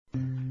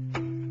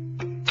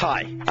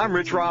Hi, I'm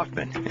Rich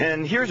Rothman,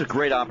 and here's a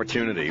great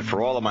opportunity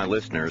for all of my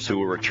listeners who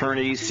are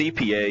attorneys,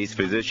 CPAs,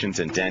 physicians,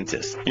 and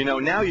dentists. You know,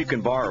 now you can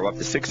borrow up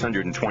to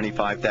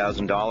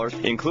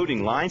 $625,000,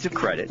 including lines of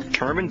credit,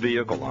 term and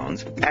vehicle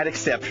loans, at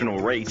exceptional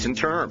rates and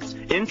terms.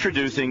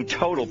 Introducing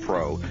Total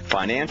Pro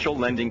financial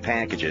lending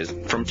packages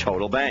from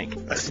Total Bank,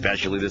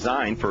 especially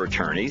designed for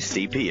attorneys,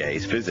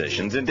 CPAs,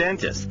 physicians, and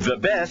dentists. The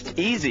best,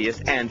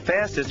 easiest, and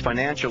fastest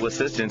financial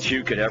assistance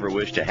you could ever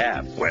wish to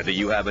have, whether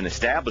you have an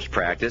established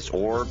practice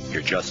or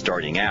you're just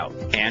starting out.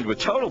 And with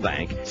Total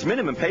Bank, it's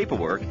minimum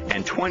paperwork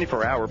and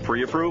 24-hour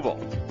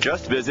pre-approval.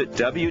 Just visit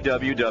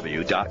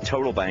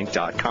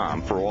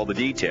www.totalbank.com for all the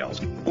details.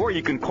 Or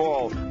you can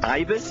call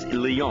Ibis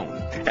Leon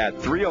at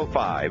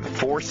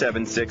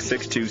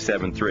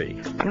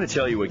 305-476-6273. I'm going to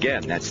tell you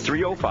again, that's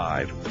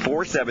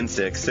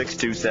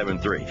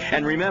 305-476-6273.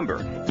 And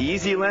remember,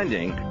 easy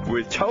lending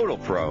with Total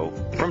Pro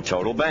from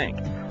Total Bank.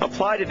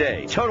 Apply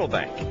today. Total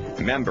Bank.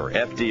 Member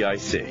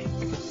FDIC.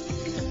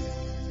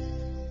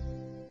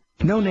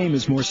 No name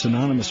is more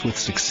synonymous with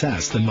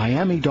success than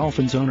Miami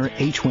Dolphins owner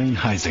H. Wayne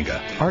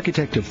Huizenga,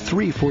 architect of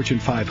 3 Fortune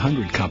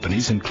 500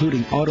 companies,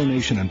 including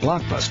AutoNation and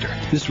Blockbuster.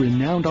 This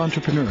renowned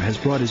entrepreneur has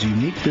brought his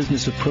unique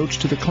business approach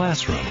to the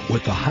classroom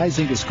with the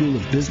Huizenga School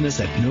of Business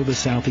at Nova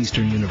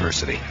Southeastern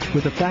University.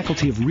 With a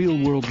faculty of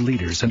real-world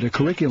leaders and a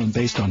curriculum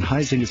based on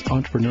Huizenga's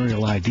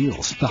entrepreneurial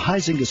ideals, the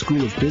Huizenga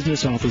School of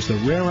Business offers the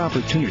rare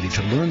opportunity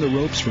to learn the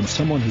ropes from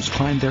someone who's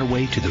climbed their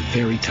way to the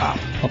very top.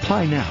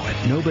 Apply now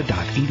at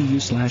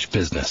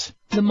nova.edu/business.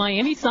 The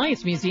Miami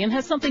Science Museum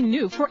has something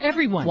new for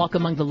everyone. Walk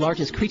among the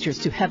largest creatures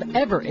to have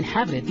ever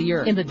inhabited the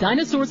Earth in the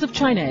Dinosaurs of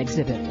China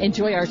exhibit.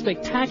 Enjoy our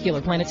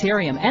spectacular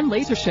planetarium and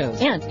laser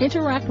shows, and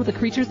interact with the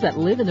creatures that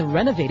live in the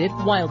renovated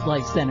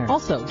Wildlife Center.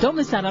 Also, don't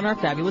miss out on our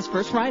fabulous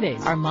First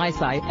Fridays, our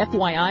MySci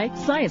FYI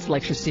Science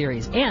Lecture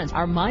Series, and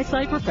our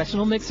MySci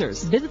Professional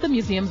Mixers. Visit the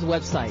museum's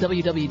website,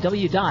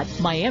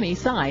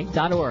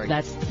 www.miamisci.org.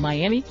 That's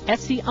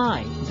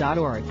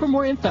miamisci.org. For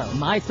more info,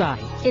 MySci.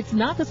 It's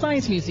not the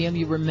Science Museum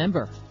you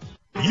remember.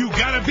 You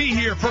gotta be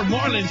here for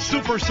Marlins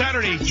Super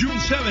Saturday, June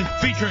 7th,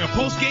 featuring a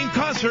post-game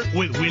concert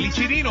with Willie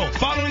Chirino,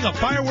 following a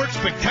fireworks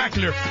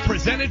spectacular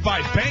presented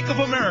by Bank of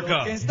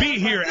America. Be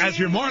here as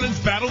your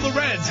Marlins battle the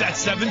Reds at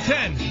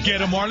 7:10.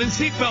 Get a Marlins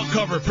seatbelt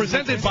cover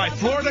presented by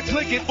Florida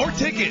Click It or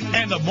Ticket,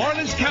 and the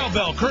Marlins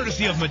cowbell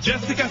courtesy of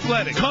Majestic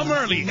Athletic. Come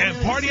early and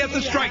party at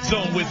the Strike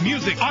Zone with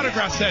music,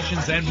 autograph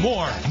sessions, and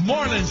more.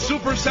 Marlins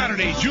Super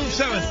Saturday, June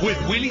 7th with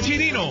Willie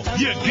Chirino.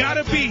 You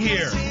gotta be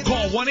here.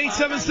 Call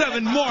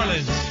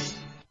 1-877-MARLINS.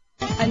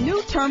 A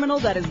new terminal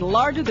that is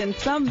larger than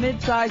some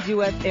mid-sized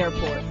U.S.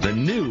 airports. The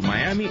new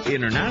Miami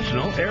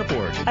International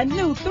Airport. A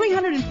new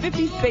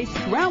 350-space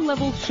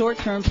ground-level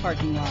short-term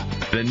parking lot.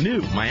 The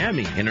new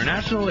Miami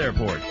International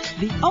Airport.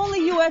 The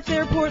only U.S.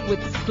 airport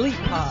with sleep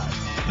pods.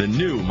 The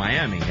new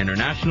Miami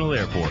International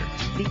Airport.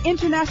 The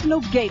international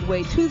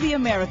gateway to the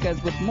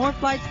Americas with more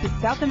flights to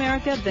South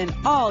America than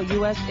all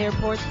U.S.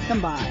 airports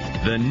combined.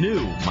 The new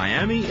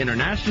Miami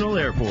International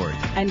Airport.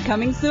 And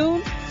coming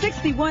soon,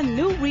 61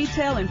 new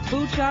retail and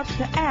food shops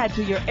to add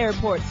to your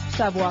airport's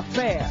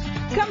savoir-faire.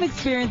 Come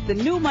experience the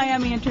new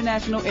Miami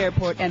International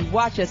Airport and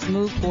watch us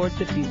move towards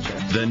the future.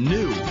 The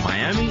new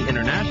Miami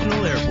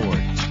International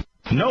Airport.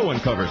 No one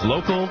covers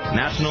local,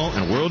 national,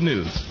 and world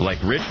news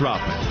like Rich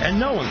Rothman. And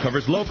no one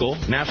covers local,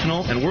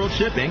 national, and world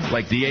shipping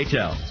like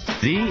DHL.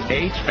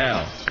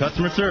 DHL.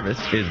 Customer service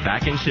is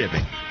back in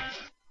shipping.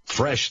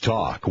 Fresh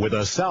talk with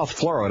a South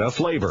Florida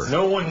flavor.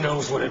 No one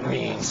knows what it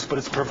means, but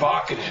it's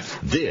provocative.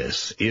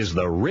 This is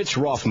the Rich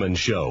Rothman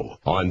Show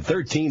on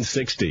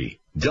 1360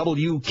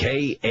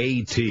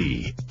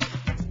 WKAT.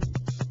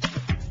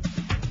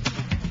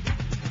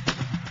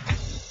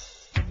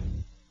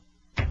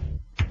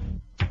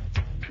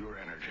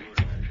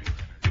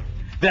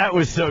 That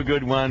was so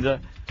good, Wanda.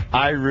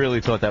 I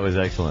really thought that was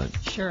excellent.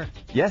 Sure.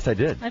 Yes, I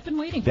did. I've been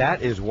waiting.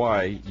 That is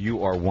why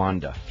you are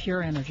Wanda.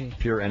 Pure energy.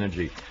 Pure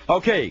energy.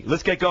 Okay,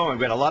 let's get going.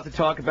 We've got a lot to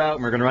talk about,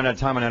 and we're going to run out of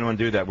time, and I don't want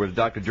to do that. We're with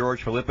Dr.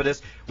 George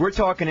Philippidis. We're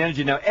talking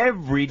energy now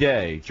every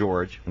day,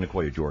 George. I'm going to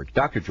call you George.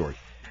 Dr. George.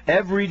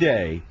 Every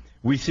day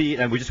we see,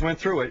 and we just went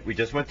through it. We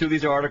just went through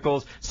these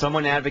articles.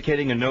 Someone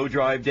advocating a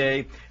no-drive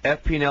day.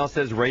 FP&L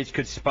says rates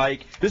could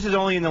spike. This is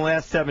only in the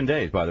last 7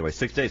 days, by the way,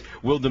 6 days.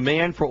 Will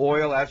demand for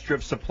oil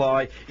outstrip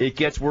supply? It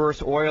gets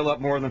worse. Oil up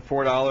more than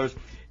 $4.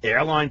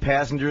 Airline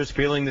passengers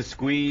feeling the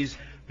squeeze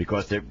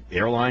because the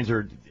airlines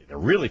are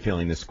really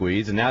feeling the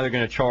squeeze, and now they're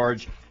going to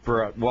charge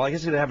for. Well, I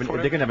guess they're going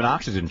to have an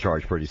oxygen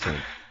charge pretty soon.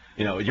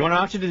 You know, do you want an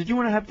oxygen? Did you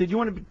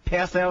want to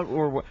pass out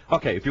or what?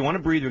 Okay, if you want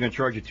to breathe, we're going to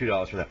charge you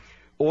 $2 for that.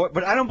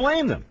 But I don't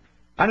blame them.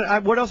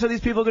 What else are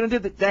these people going to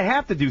do? They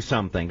have to do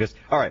something. Because,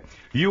 all right,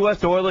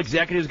 U.S. oil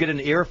executives get an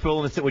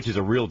earful, which is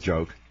a real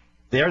joke.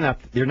 They're not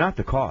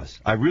the cause.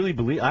 I really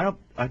believe. I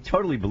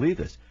totally believe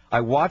this.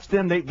 I watched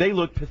them. They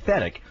look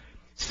pathetic,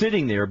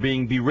 sitting there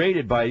being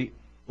berated by,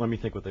 let me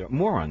think what they are,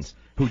 morons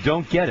who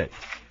don't get it.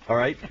 All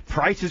right,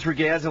 prices for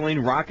gasoline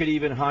rocket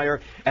even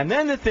higher. And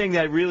then the thing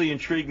that really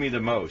intrigued me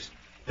the most,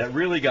 that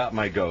really got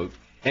my goat,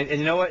 and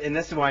you know what? And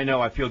this is why I know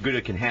I feel good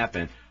it can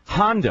happen.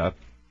 Honda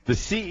the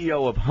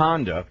CEO of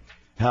Honda,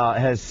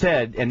 has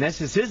said, and this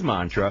is his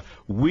mantra,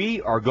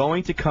 we are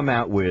going to come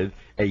out with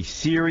a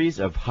series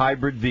of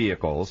hybrid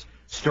vehicles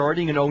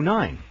starting in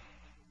 2009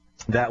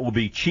 that will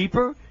be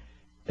cheaper,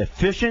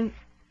 efficient,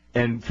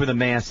 and for the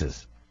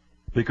masses,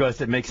 because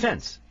it makes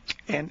sense.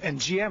 And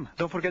GM,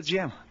 don't forget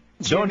GM.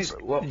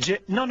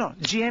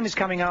 GM is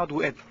coming out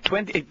with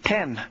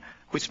 2010,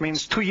 which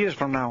means 2 years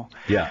from now.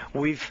 Yeah.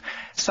 With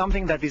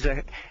something that is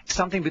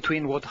something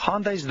between what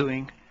Honda is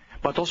doing,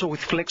 but also with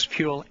flex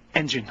fuel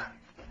engine.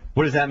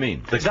 What does that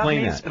mean?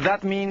 Explain that.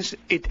 That means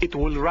it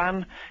will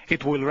run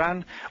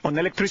on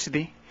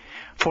electricity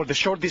for the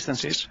short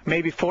distances,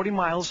 maybe 40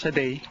 miles a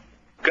day.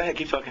 Go ahead,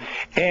 keep talking.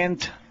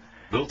 And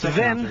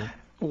then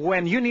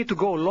when you need to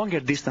go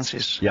longer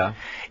distances,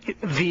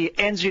 the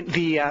engine,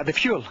 the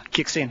fuel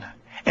kicks in.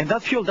 And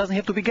that fuel doesn't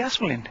have to be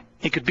gasoline.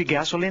 It could be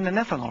gasoline and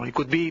ethanol. It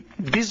could be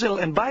diesel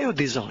and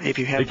biodiesel if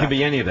you have that. It can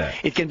be any of that.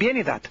 It can be any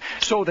of that.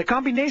 So the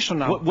combination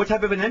now. What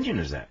type of an engine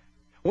is that?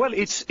 Well,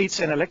 it's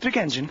an electric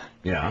engine.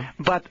 Yeah.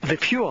 But the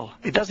fuel,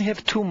 it doesn't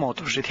have two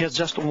motors. It has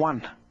just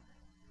one.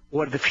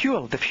 Where the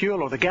fuel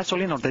or the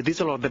gasoline or the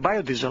diesel or the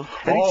biodiesel.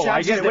 Oh,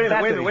 I get it.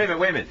 Wait a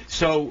minute.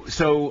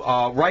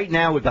 So right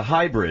now with the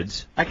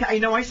hybrids,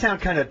 I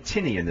sound kind of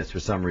tinny in this for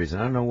some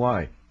reason. I don't know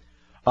why.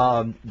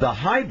 The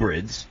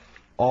hybrids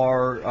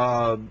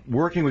are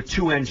working with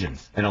two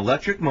engines, an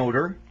electric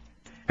motor,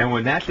 and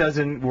when that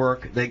doesn't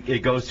work,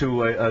 it goes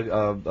to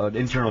an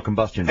internal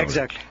combustion motor.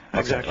 Exactly.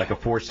 Like a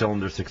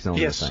 4-cylinder,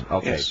 6-cylinder thing.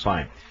 Okay, yes.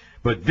 Fine.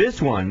 But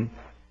this one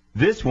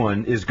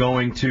is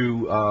going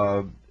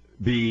to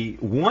be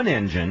one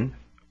engine.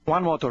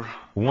 One motor.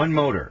 One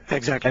motor.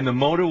 Exactly. And the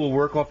motor will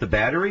work off the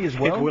battery as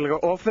well? It will go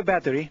off the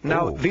battery.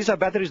 Now, these are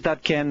batteries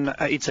that can,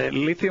 it's a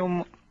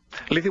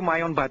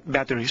lithium-ion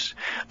batteries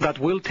that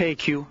will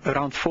take you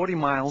around 40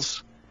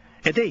 miles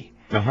a day.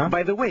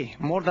 By the way,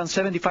 more than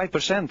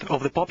 75%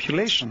 of the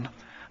population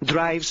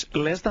drives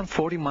less than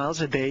 40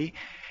 miles a day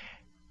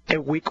a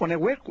week on a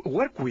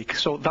work week.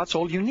 So that's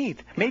all you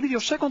need. Maybe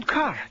your second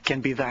car can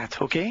be that,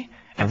 okay?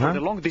 And for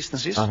the long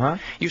distances,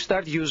 you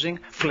start using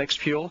flex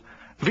fuel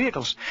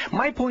vehicles.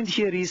 My point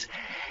here is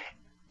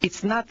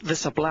it's not the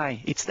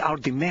supply, it's our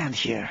demand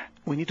here.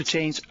 We need to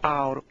change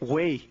our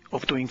way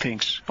of doing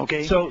things,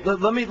 okay? So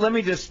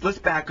let's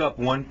back up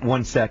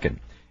one second.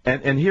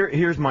 And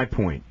here's my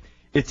point.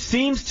 It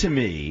seems to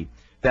me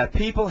that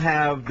people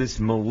have this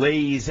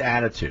malaise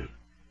attitude,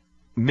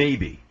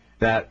 maybe,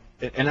 that,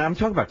 and I'm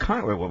talking about,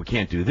 well, we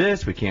can't do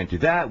this, we can't do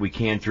that, we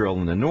can't drill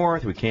in the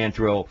north, we can't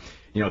drill,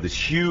 this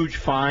huge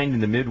find in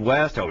the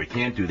Midwest, we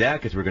can't do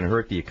that because we're going to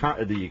hurt the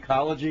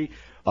ecology.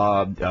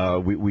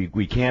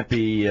 We can't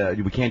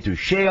do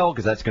shale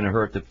because that's going to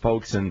hurt the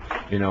folks in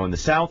the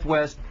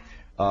Southwest.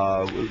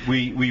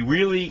 We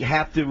really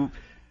have to.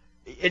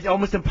 It's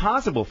almost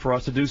impossible for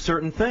us to do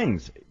certain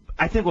things.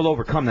 I think we'll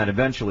overcome that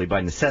eventually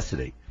by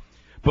necessity.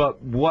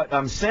 But what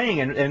I'm saying,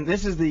 and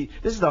this is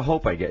the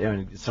hope I get.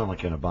 It sounds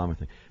like an Obama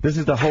thing. This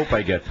is the hope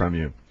I get from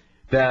you,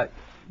 that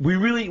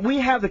we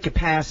have the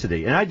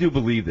capacity, and I do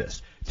believe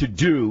this, to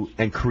do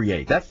and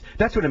create. That's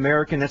what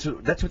American. That's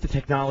what the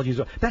technology is.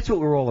 That's what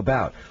we're all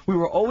about. We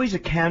were always a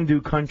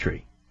can-do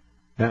country,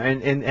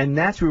 and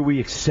that's where we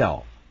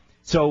excel.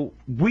 So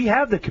we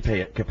have the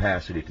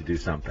capacity to do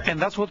something. And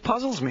that's what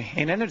puzzles me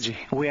in energy.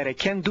 We are a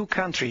can-do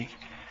country.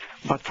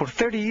 But for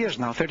 30 years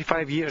now,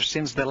 35 years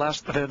since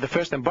the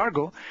first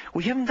embargo,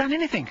 we haven't done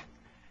anything.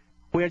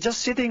 We are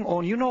just sitting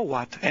on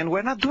you-know-what, and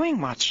we're not doing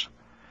much.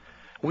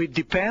 We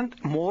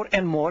depend more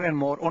and more and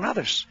more on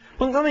others.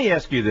 Well, let me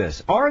ask you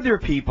this. Are there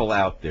people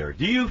out there,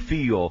 do you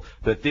feel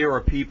that there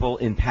are people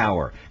in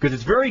power? Because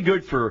it's very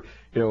good for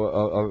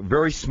a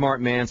very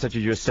smart man such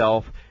as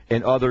yourself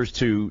and others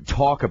to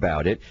talk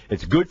about it.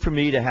 It's good for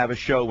me to have a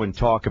show and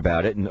talk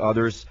about it, and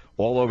others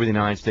all over the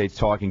United States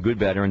talking good,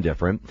 better, and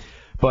different.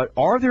 But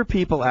are there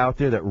people out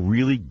there that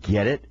really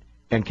get it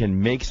and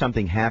can make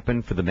something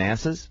happen for the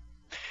masses?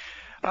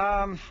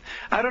 I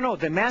don't know.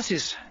 The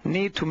masses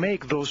need to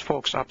make those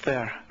folks up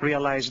there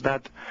realize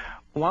that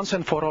once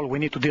and for all we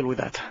need to deal with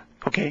that.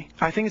 Okay?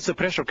 I think it's the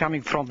pressure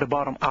coming from the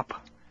bottom up.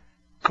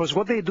 Because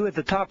what they do at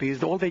the top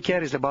is all they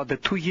care is about the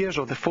 2 years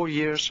or the 4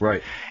 years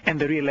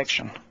and the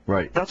re-election.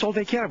 Right. That's all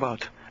they care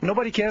about.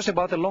 Nobody cares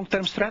about the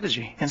long-term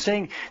strategy and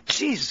saying,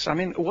 geez,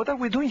 what are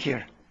we doing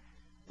here?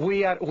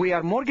 We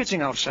are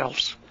mortgaging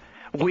ourselves.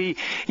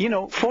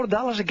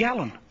 $4 a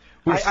gallon.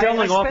 We're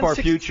selling off our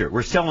future.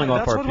 We're selling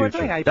off our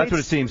future. That's what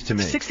it seems to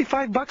me.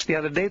 $65 the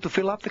other day to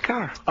fill up the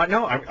car.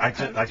 No,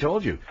 I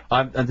told you.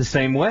 I'm the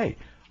same way.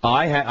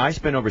 I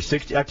spent over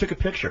 60. I took a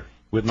picture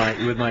with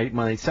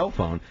my cell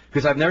phone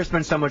because I've never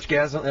spent so much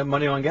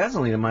money on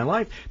gasoline in my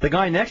life. The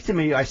guy next to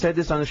me, I said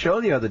this on the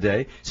show the other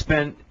day,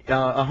 spent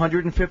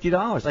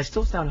 $150. I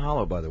still sound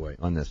hollow, by the way,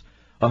 on this.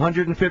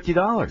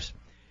 $150.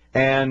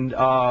 And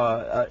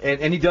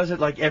he does it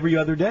like every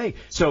other day.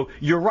 So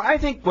you're right. I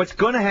think what's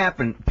going to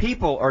happen,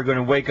 people are going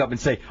to wake up and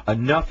say,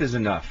 enough is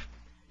enough.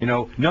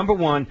 Number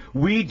one,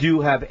 we do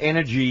have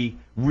energy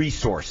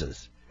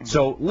resources.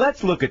 So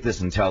let's look at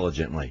this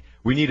intelligently.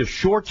 We need a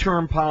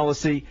short-term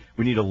policy.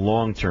 We need a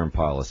long-term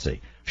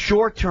policy.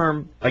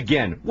 Short-term,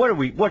 again,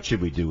 what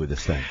should we do with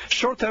this thing?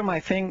 Short-term, I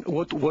think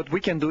what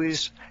we can do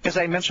is, as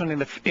I mentioned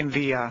in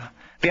the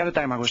other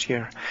time I was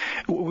here,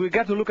 we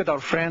got to look at our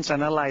friends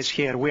and allies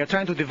here. We are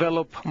trying to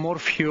develop more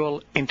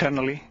fuel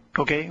internally.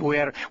 Okay,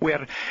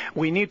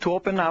 we need to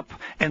open up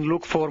and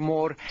look for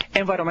more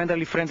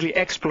environmentally friendly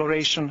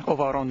exploration of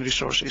our own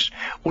resources.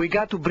 We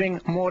got to bring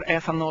more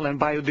ethanol and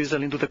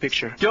biodiesel into the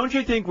picture. Don't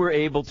you think we're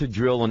able to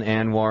drill in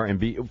Anwar and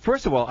be?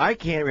 First of all, I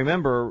can't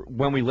remember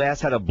when we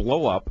last had a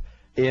blow up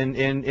in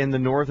the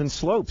northern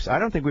slopes. I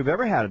don't think we've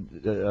ever had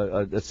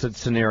a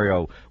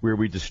scenario where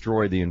we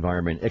destroyed the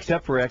environment,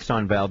 except for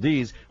Exxon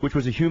Valdez, which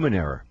was a human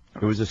error.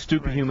 It was a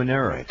stupid human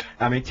error. Right.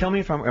 I mean, tell me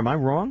if am I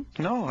wrong?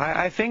 No,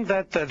 I think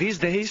that these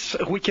days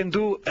we can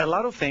do a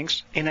lot of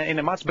things in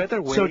a much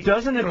better way. So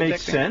doesn't it make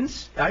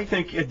sense? I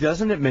think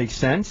doesn't it make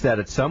sense that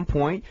at some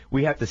point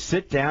we have to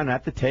sit down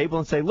at the table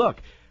and say,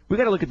 look, we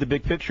got to look at the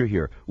big picture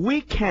here. We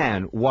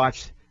can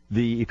watch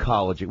the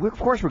ecology. Of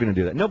course we're going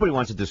to do that. Nobody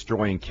wants to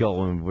destroy and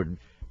kill and would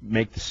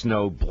make the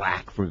snow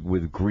black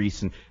with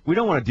grease, and we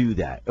don't want to do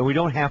that, and we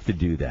don't have to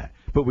do that.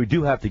 But we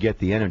do have to get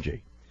the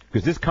energy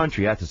because this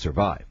country has to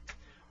survive.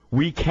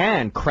 We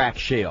can crack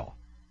shale,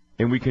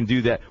 and we can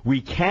do that.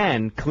 We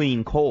can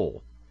clean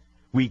coal.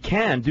 We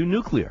can do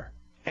nuclear.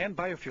 And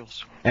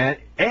biofuels.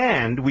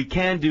 And we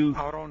can do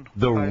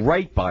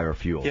right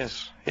biofuels.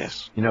 Yes,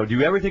 yes. You know, do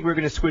you ever think we're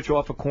going to switch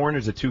off of corn, or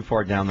is it too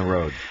far down the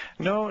road?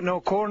 No,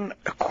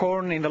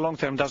 corn in the long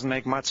term doesn't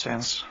make much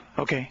sense.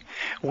 Okay,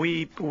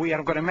 we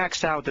are going to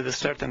max out at a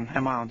certain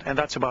amount, and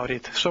that's about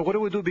it. So what do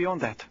we do beyond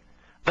that?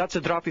 That's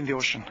a drop in the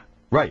ocean.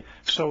 Right.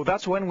 So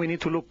that's when we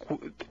need to look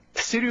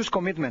serious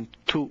commitment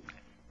to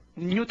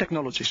new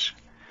technologies,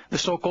 the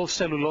so-called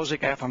cellulosic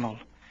ethanol.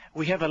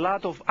 We have a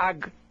lot of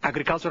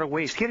agricultural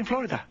waste here in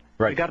Florida.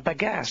 Right. We got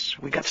bagasse,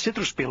 we got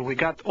citrus peel, we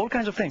got all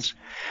kinds of things.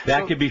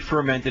 That could be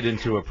fermented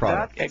into a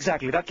product.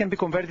 Exactly. That can be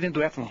converted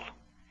into ethanol.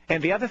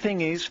 And the other thing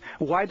is,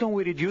 why don't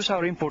we reduce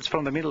our imports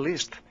from the Middle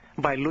East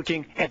by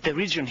looking at the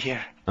region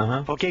here?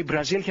 Okay,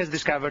 Brazil has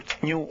discovered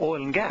new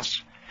oil and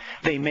gas.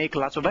 They make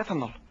lots of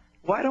ethanol.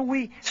 Why don't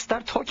we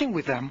start talking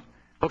with them,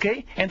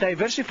 okay, and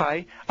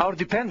diversify our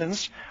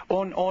dependence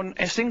on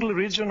a single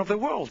region of the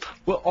world?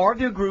 Well, are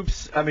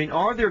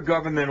there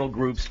governmental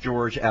groups,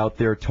 George, out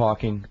there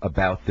talking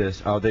about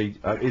this? Are they?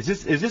 Is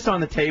this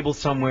on the table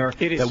somewhere?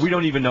 It is. That we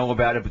don't even know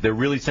about it, but they're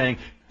really saying,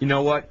 you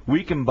know what,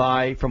 we can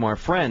buy from our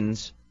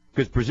friends,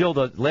 because Brazil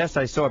does. Last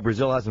I saw,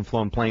 Brazil hasn't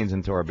flown planes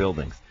into our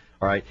buildings.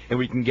 All right, and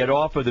we can get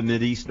off of the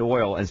Mideast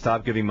oil and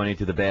stop giving money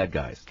to the bad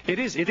guys. It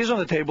is on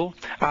the table.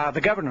 The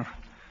governor.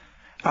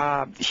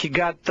 He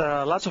got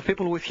lots of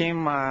people with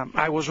him.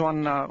 I was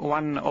one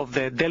of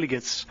the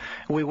delegates.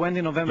 We went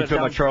in November. You talking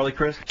about Charlie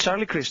Crist?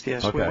 Charlie Crist,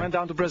 yes. Okay. We went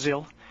down to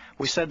Brazil.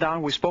 We sat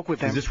down. We spoke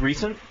with them. Is this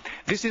recent?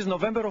 This is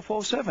November of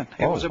 2007.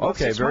 It was about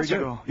 6 very months good.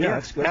 ago. Yeah,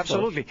 that's Close.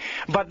 absolutely.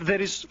 But there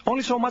is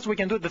only so much we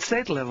can do at the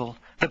state level.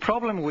 The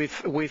problem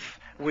with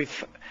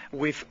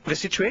the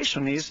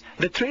situation is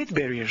the trade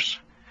barriers.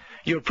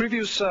 Your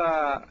previous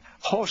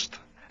host.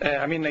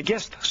 A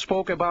guest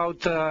spoke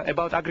about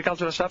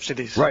agricultural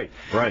subsidies. Right.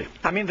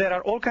 I mean, there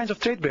are all kinds of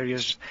trade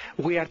barriers.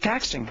 We are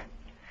taxing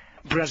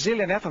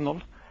Brazilian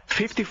ethanol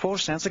 54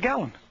 cents a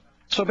gallon.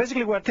 So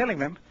basically we are telling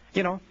them,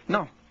 no,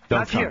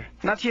 not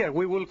here.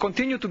 We will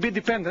continue to be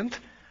dependent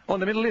on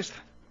the Middle East.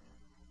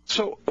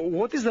 So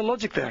what is the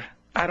logic there?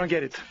 I don't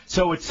get it.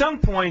 So at some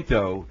point,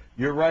 though,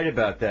 you're right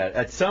about that.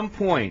 At some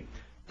point,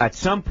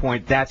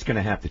 that's going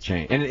to have to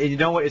change. And you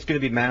know what? It's going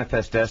to be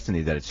manifest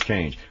destiny that it's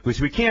changed.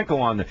 Because we can't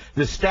go on.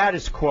 The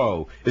status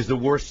quo is the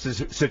worst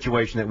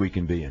situation that we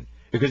can be in.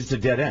 Because it's a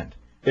dead end.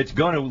 It's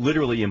going to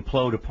literally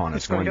implode upon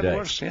us one day. It's going to get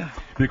worse, yeah.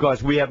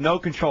 Because we have no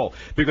control.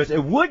 Because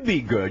it would be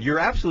good. You're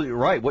absolutely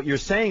right. What you're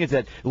saying is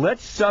that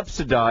let's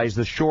subsidize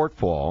the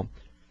shortfall.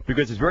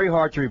 Because it's very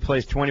hard to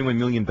replace 21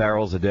 million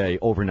barrels a day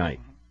overnight.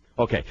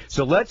 Okay.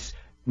 So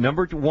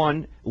number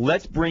one,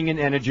 let's bring in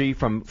energy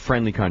from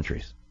friendly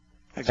countries.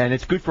 Exactly. And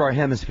it's good for our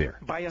hemisphere.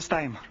 Buy us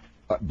time.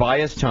 Buy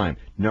us time.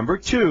 Number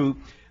two,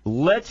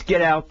 let's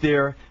get out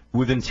there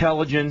with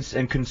intelligence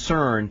and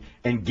concern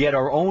and get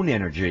our own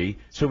energy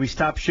so we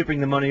stop shipping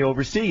the money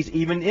overseas,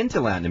 even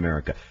into Latin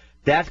America.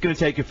 That's going to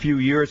take a few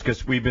years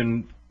because we've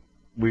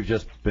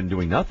just been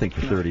doing nothing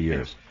for 30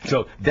 years.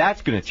 So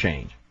that's going to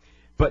change.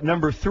 But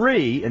number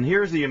three, and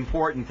here's the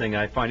important thing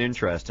I find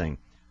interesting,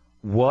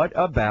 what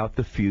about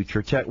the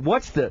future tech?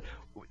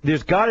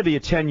 There's got to be a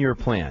 10-year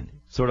plan,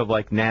 sort of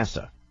like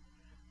NASA.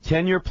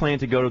 10-year plan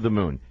to go to the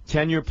moon.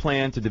 10-year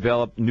plan to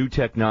develop new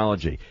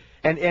technology.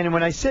 And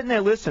when I sit and I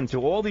listen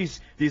to all these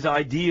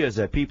ideas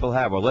that people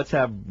have, or let's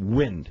have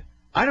wind,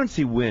 I don't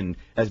see wind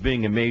as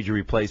being a major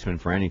replacement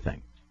for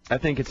anything. I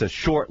think it's a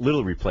short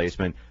little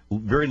replacement,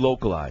 very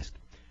localized.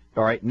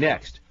 All right,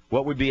 next.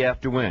 What would be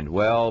after wind?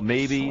 Well,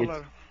 maybe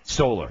solar. It's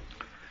solar.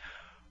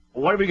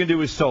 What are we going to do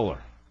with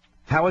solar?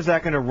 How is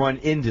that going to run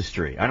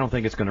industry? I don't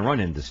think it's going to run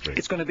industry.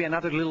 It's going to be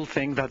another little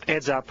thing that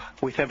adds up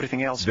with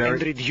everything else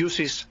and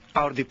reduces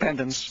our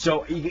dependence.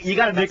 So you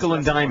got a nickel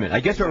and dime it.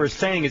 I guess what we're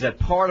saying is that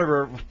part of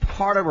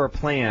our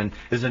plan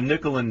is a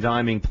nickel and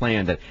diming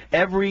plan, that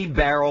every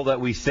barrel that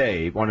we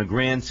save on a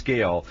grand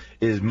scale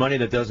is money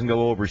that doesn't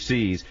go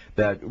overseas,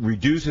 that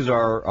reduces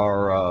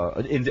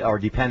our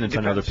dependence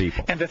on other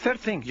people. And the third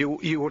thing,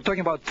 you were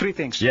talking about three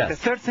things. Yes. The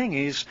third thing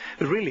is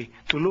really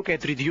to look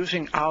at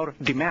reducing our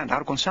demand,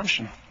 our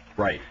consumption.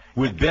 Right.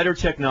 With better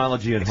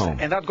technology at home.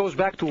 And that goes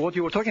back to what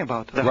you were talking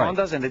about, the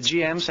Hondas and the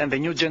GMs and the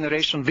new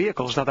generation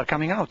vehicles that are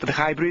coming out, the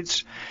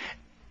hybrids.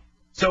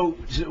 So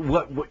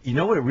what you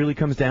know what it really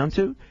comes down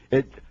to?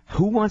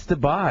 Who wants to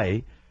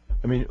buy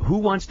a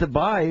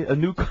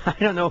new car?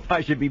 I don't know if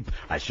I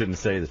shouldn't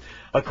say this,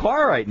 a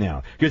car right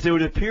now, because it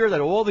would appear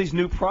that all these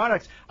new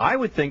products, I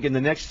would think in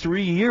the next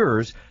 3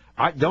 years,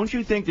 don't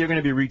you think they're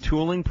going to be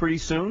retooling pretty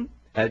soon?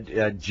 At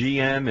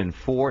GM and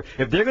Ford,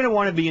 if they're going to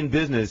want to be in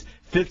business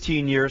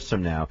 15 years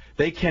from now,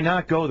 they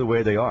cannot go the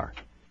way they are.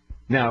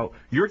 Now,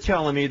 you're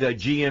telling me that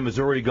GM is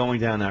already going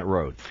down that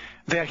road.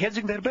 They are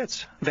hedging their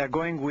bets. They're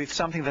going with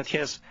something that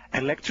has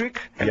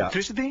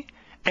electricity,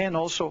 and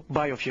also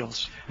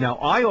biofuels. Now,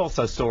 I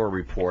also saw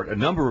a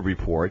number of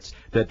reports,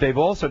 that they've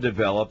also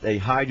developed a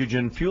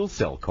hydrogen fuel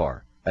cell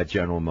car at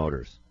General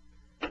Motors.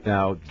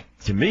 Now,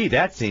 to me,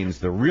 that seems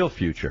the real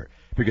future,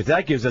 because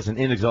that gives us an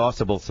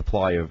inexhaustible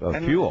supply of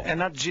fuel. And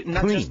not just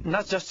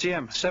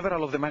GM.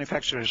 Several of the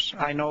manufacturers.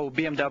 I know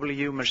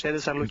BMW,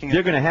 Mercedes are looking at.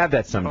 They're going to have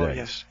that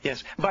someday. Oh,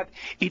 yes. But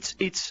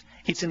it's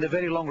in the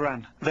very long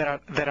run. There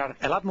are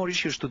a lot more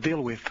issues to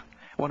deal with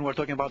when we're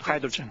talking about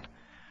hydrogen.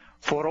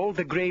 For all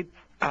the great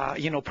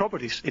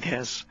properties it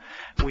has,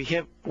 we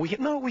have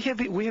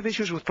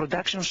issues with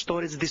production,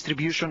 storage,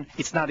 distribution.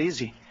 It's not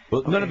easy.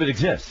 Well, none of it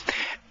exists.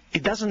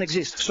 It doesn't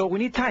exist. So we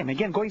need time.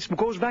 Again,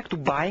 goes back to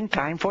buying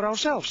time for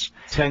ourselves.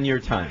 10-year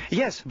time.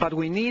 Yes, but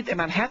we need a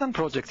Manhattan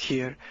Project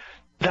here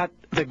that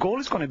the goal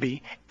is going to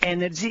be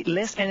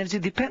less energy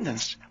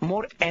dependence,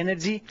 more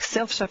energy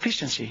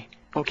self-sufficiency.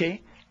 Okay?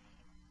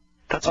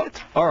 That's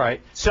it. All right.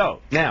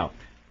 So, now,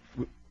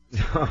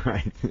 all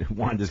right.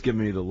 Juan, just give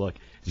me the look.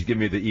 Just give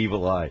me the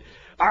evil eye.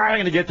 All right, I'm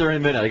going to get there in a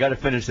minute. I got to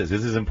finish this.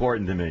 This is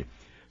important to me.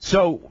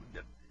 So,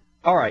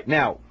 all right.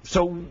 Now,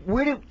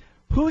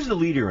 who's the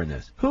leader in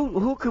this?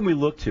 Who can we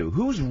look to?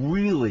 Who's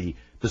really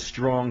the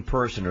strong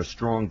person or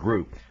strong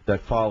group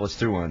that follows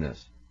through on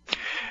this?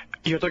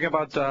 You're talking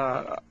about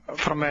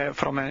from a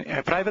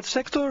private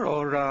sector,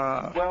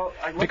 or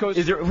because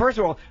first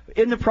of all,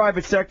 in the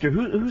private sector,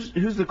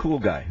 who's the cool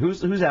guy?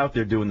 Who's out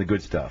there doing the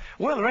good stuff?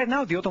 Well, right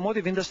now the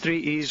automotive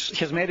industry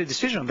has made a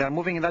decision. They are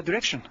moving in that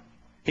direction.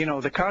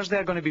 The cars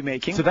they're going to be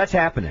making. So that's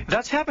happening.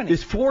 That's happening.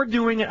 Is Ford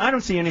doing it? I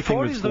don't see anything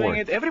with Ford. Ford is doing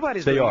it.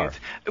 Everybody's doing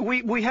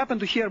it. We happen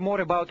to hear more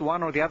about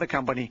one or the other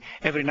company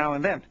every now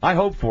and then. I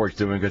hope Ford's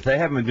doing it, because they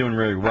haven't been doing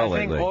really well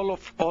lately. I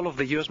think all of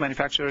the U.S.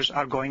 manufacturers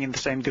are going in the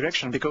same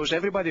direction, because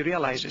everybody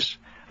realizes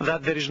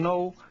that there is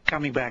no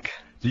coming back.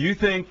 Do you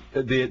think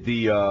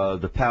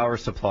the power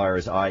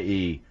suppliers,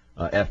 i.e.,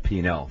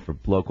 FP&L for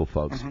local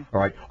folks,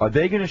 all right, are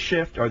they going to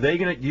shift? Are they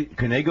going to?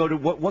 Can they go to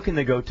what can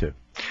they go to?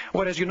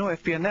 Well, as you know,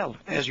 FP&L,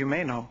 as you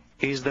may know,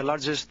 is the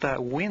largest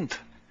wind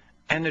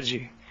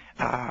energy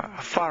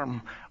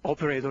farm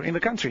operator in the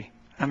country.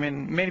 I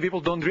mean, many people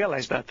don't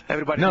realize that.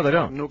 Everybody they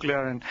don't.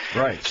 Nuclear and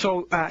right.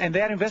 So and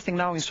they are investing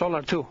now in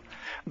solar too.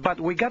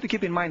 But we got to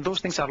keep in mind those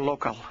things are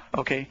local.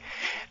 Okay,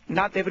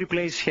 not every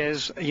place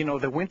has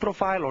the wind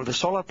profile or the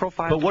solar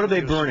profile. But what are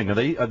they burning?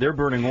 They're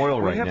burning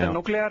oil right now? We have the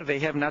nuclear. They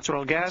have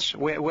natural gas.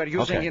 We're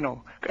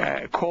using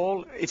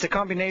coal. It's a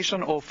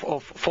combination of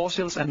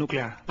fossils and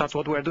nuclear. That's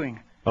what we're doing.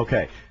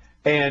 Okay,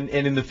 and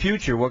in the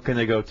future, what can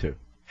they go to?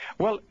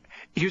 Well,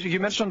 you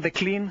mentioned the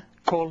clean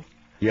coal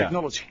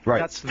technology. Right.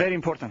 That's very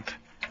important.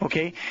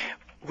 Okay,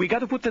 we got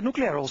to put the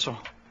nuclear also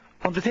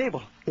on the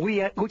table.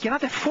 We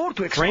cannot afford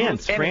to exclude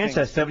anything. France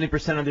has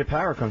 70% of their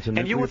power comes from nuclear power.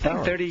 And you would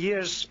think 30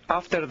 years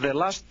after the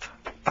last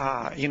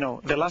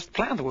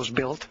plant was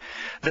built,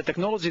 the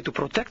technology to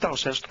protect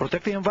ourselves, to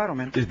protect the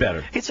environment, is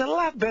better. It's a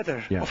lot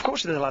better. Yeah. Of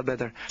course, it's a lot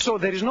better. So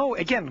there is no,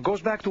 again,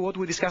 goes back to what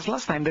we discussed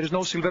last time. There is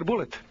no silver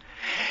bullet.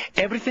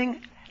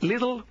 Everything,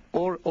 little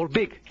or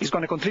big, is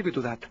going to contribute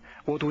to that.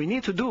 What we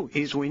need to do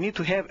is we need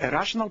to have a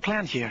rational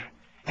plan here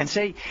and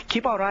say,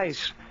 keep our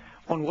eyes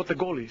on what the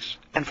goal is.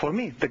 And for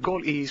me, the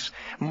goal is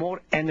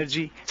more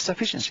energy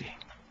sufficiency.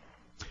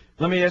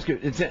 Let me ask you,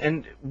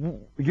 and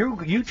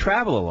you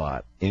travel a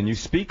lot and you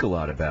speak a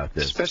lot about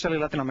this, especially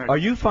Latin America. Are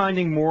you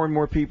finding more and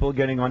more people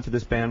getting onto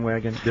this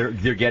bandwagon?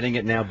 They're getting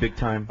it now, big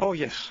time. Oh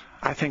yes,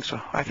 I think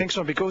so. I think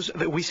so, because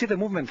we see the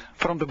movement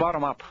from the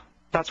bottom up.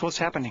 That's what's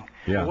happening.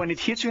 Yeah. When it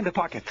hits you in the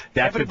pocket,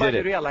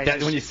 everybody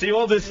realizes. When you see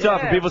all this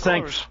stuff and people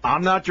saying,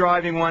 I'm not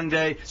driving one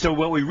day. So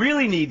what we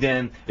really need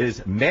then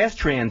is mass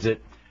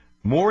transit,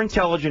 more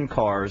intelligent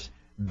cars,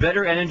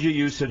 better energy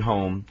use at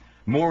home,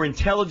 more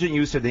intelligent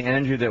use of the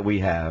energy that we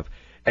have,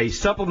 a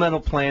supplemental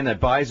plan that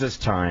buys us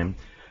time,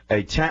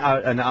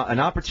 an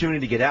opportunity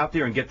to get out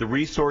there and get the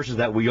resources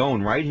that we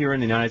own right here in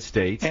the United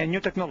States. And new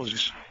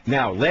technologies.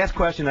 Now, last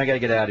question. I got to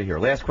get out of here.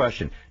 Last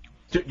question.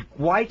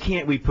 Why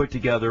can't we put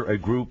together a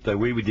group the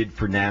way we did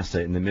for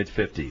NASA in the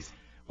mid-'50s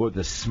with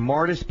the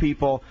smartest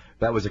people?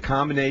 That was a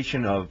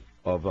combination of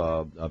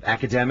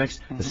academics,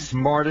 the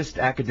smartest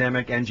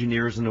academic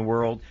engineers in the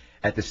world.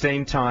 At the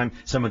same time,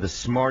 some of the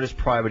smartest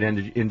private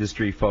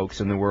industry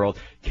folks in the world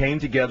came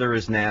together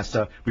as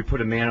NASA. We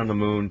put a man on the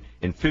moon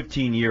in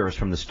 15 years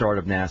from the start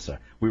of NASA.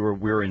 We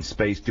were in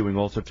space doing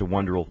all sorts of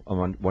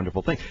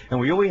wonderful things. And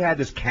we always had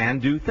this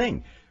can-do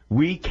thing.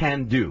 We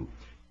can do.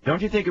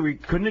 Don't you think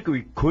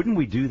couldn't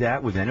we do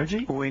that with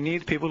energy? We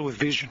need people with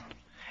vision.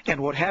 And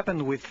what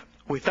happened with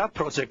that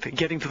project,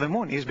 getting to the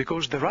moon, is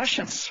because the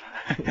Russians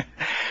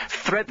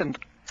threatened.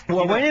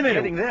 Well, wait a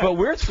minute. But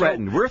we're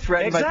threatened. So, we're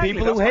threatened by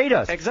people who hate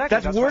us. Exactly.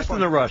 That's worse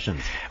than the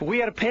Russians.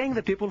 We are paying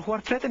the people who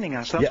are threatening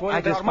us. That's why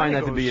I just find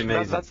that to be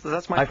amazing.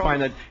 That's my problem.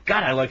 Find that,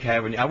 God,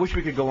 I wish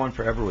we could go on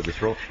forever with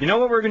this role. You know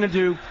what we're going to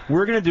do?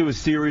 We're going to do a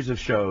series of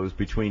shows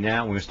between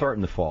now and we're going to start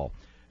in the fall.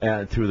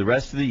 Through the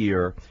rest of the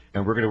year,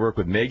 and we're going to work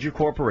with major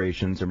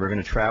corporations, and we're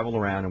going to travel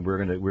around, and we're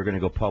going to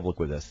go public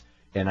with this.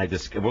 And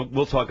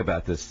we'll talk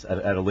about this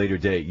at a later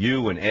date.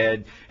 You and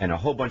Ed and a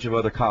whole bunch of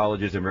other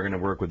colleges, and we're going to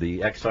work with the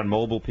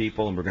ExxonMobil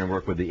people, and we're going to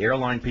work with the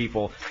airline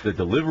people, the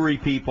delivery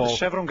people, the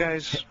Chevron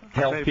guys,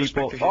 health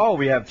people. Oh,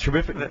 we have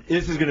terrific.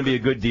 This is going to be a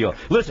good deal.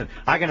 Listen,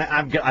 I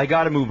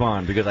got to move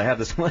on because I have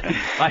this.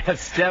 I have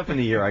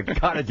Stephanie here. I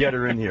got to get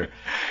her in here,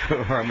 or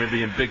I'm going to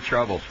be in big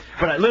trouble.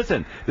 But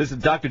listen, this is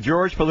Dr.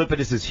 George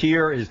Philippidis is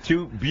here. His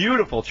two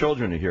beautiful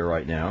children are here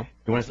right now.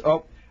 You want to?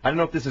 Oh, I don't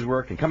know if this is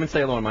working. Come and say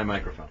hello on my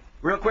microphone.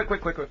 Real quick.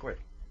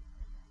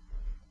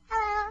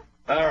 Hello.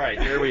 All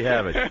right, here we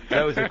have it.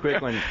 That was a quick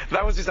one.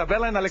 That was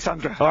Isabella and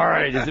Alexandra. All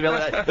right,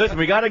 Isabella. Listen,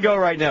 we got to go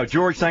right now.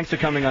 George, thanks for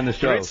coming on the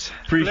show.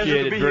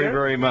 Appreciate it very,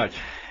 very much.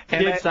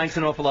 And kids, thanks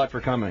an awful lot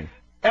for coming.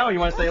 Oh, you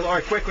want to say hello? All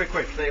right, quick.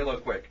 Say hello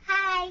quick.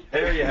 Hi.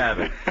 There you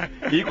have it.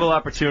 Equal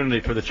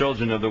opportunity for the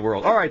children of the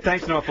world. All right,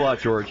 thanks an awful lot,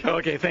 George.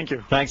 Okay, thank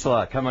you. Thanks a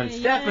lot. Come on. Yay.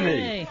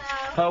 Stephanie.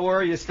 How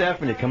are you,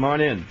 Stephanie? Come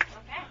on in.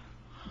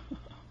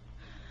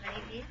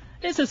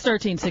 This is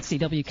 1360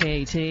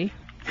 WKAT.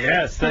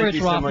 Yes, thank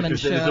you so much.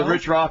 It's the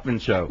Rich Rothman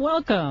Show.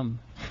 Welcome.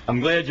 I'm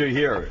glad you're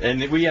here.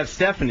 And we have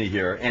Stephanie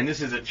here, and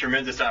this is a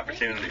tremendous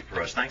opportunity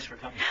for us. Thanks for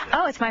coming.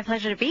 Oh, it's my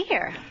pleasure to be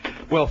here.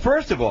 Well,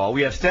 first of all,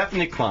 we have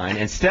Stephanie Klein,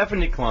 and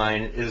Stephanie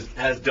Klein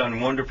has done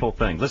wonderful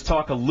things. Let's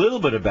talk a little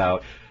bit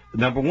about,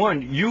 number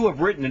one, you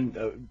have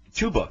written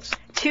 2 books.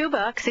 2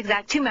 books,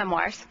 two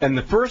memoirs. And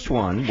the first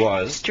one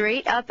was?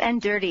 Straight Up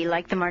and Dirty,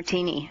 Like the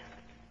Martini.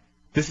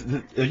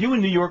 Are you in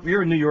New York?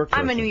 You're a New York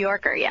person. I'm a New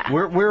Yorker, yeah.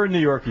 Where in New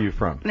York are you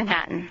from?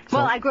 Manhattan.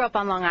 Well, I grew up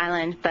on Long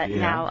Island, but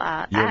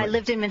now I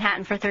lived in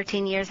Manhattan for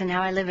 13 years, and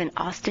now I live in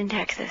Austin,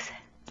 Texas.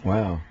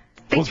 Wow.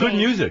 Well, good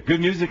music. Good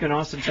music in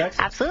Austin, Texas.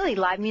 Absolutely.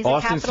 Live music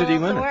Austin capital City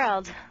of the limits.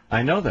 world.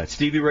 I know that.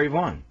 Stevie Ray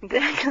Vaughan.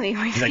 Exactly.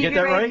 Did I get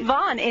that right?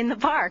 Vaughan in the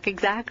park,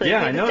 exactly.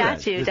 Yeah, I know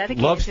statue that.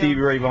 Dedicated Love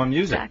Stevie Ray Vaughan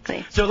music.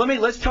 Exactly. So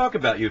let's talk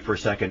about you for a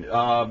second.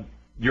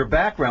 Your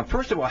background.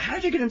 First of all, how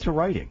did you get into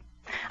writing?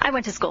 I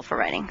went to school for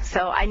writing,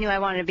 so I knew I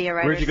wanted to be a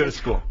writer. Where did you go to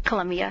school?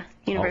 Columbia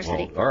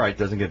University. Oh, all right,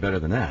 doesn't get better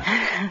than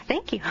that.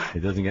 Thank you. It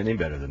doesn't get any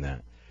better than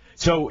that.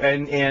 So,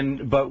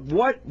 but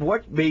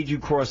what made you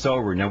cross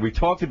over? Now, we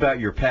talked about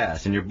your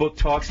past, and your book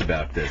talks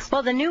about this.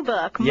 Well, the new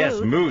book,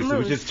 Moose,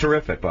 which is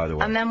terrific, by the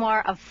way. A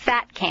memoir of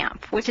Fat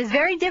Camp, which is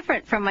very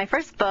different from my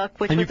first book,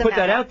 which was a memoir. And you put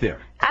that out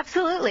there.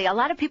 Absolutely. A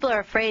lot of people are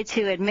afraid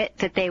to admit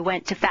that they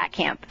went to fat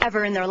camp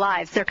ever in their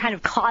lives. They're kind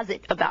of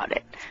closet about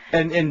it.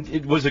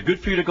 And was it good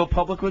for you to go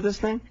public with this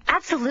thing?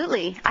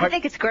 Absolutely. I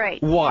think it's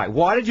great. Why?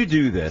 Why did you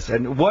do this?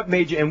 And what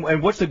made you?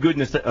 And what's the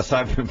goodness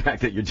aside from the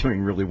fact that you're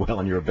doing really well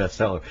and you're a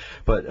bestseller?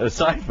 But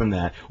aside from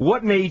that,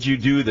 what made you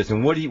do this?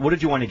 And what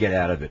did you want to get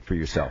out of it for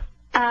yourself?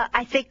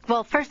 I think,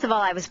 well, first of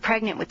all, I was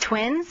pregnant with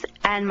twins,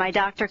 and my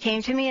doctor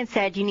came to me and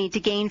said, you need to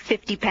gain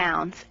 50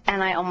 pounds,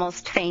 and I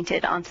almost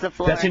fainted onto the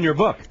floor. That's in your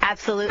book?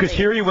 Absolutely. Because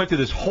here you went through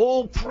this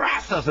whole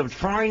process of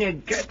trying to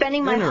get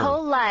Spending my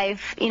whole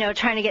life,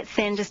 trying to get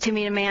thin just to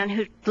meet a man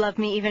who loved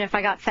me even if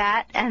I got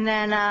fat, and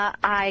then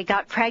I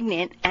got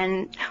pregnant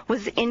and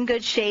was in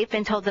good shape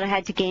and told that I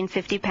had to gain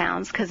 50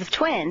 pounds because of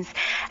twins,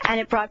 and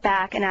it brought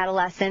back an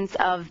adolescence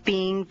of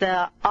being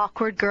the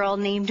awkward girl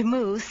named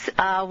Moose,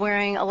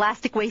 wearing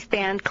elastic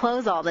waistband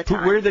clothes all the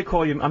time. Where did they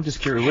call you? I'm just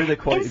curious. Where did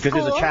they call you? Because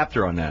there's a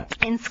chapter on that.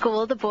 In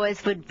school, the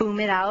boys would boom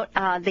it out.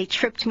 They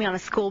tripped me on a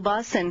school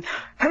bus and,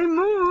 hey,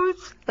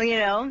 Moose,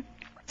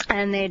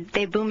 and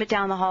they'd boom it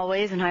down the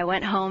hallways, and I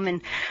went home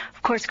and,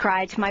 of course,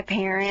 cried to my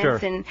parents. Sure.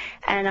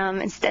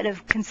 And instead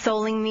of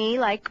consoling me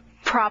like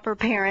proper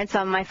parents,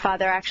 my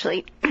father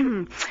actually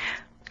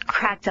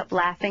cracked up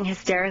laughing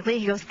hysterically.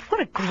 He goes,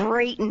 what a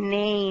great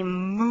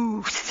name,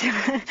 Moose.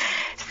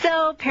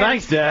 So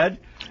parents... Thanks, Dad.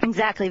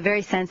 Exactly,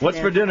 very sensitive. What's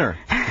for dinner?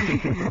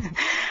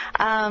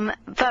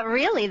 But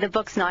really, the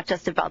book's not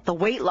just about the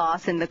weight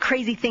loss and the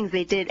crazy things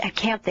they did at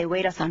camp. They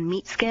weighed us on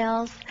meat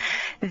scales.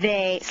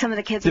 Some of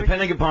the kids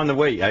depending upon the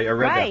weight. I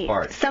read that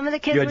part. Some of the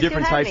kids you had were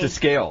different too heavy. types of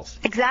scales.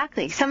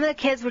 Exactly. Some of the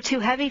kids were too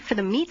heavy for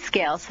the meat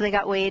scale, so they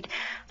got weighed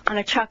on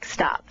a truck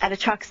stop. At a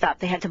truck stop,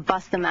 they had to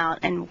bust them out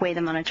and weigh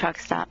them on a truck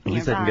stop. At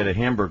least I can get a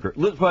hamburger.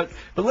 But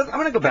I'm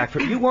going to go back.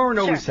 You weren't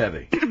always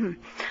heavy.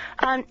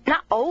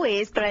 Not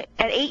always, but at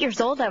 8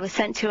 years old, I was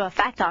sent to a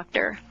fat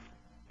doctor.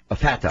 A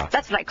fat doctor?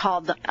 That's what I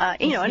called, a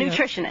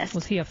nutritionist.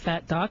 Was he a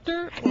fat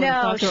doctor? Or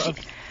No, a doctor of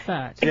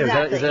fat? Yeah,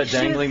 exactly. Is that a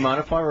dangling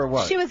modifier or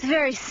what? She was a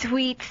very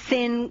sweet,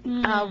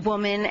 thin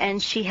woman,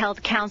 and she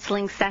held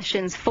counseling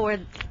sessions for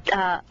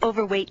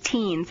overweight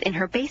teens in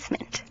her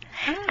basement.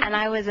 And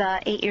I was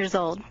 8 years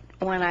old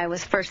when I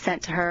was first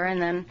sent to her, and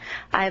then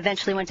I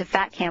eventually went to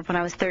fat camp when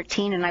I was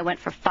 13, and I went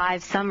for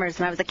 5 summers,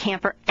 and I was a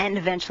camper and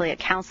eventually a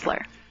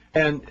counselor.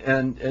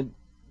 And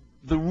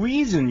the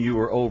reason you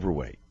were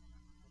overweight,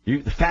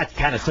 fat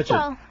is such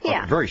a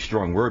very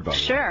strong word, by the way.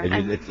 Sure.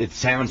 It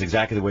sounds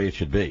exactly the way it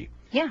should be.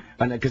 Yeah.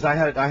 Because I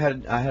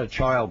had a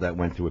child that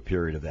went through a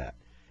period of that,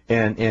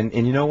 and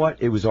you know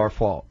what? It was our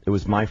fault. It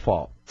was my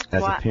fault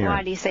as a parent.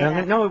 Why do you say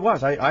that? No, it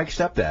was. I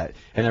accept that,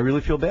 and I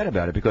really feel bad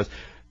about it because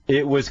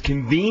it was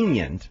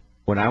convenient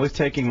when I was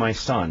taking my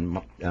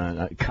son.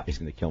 He's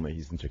going to kill me.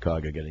 He's in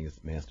Chicago getting his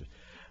master's.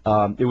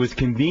 It was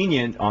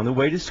convenient on the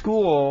way to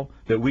school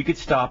that we could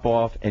stop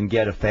off and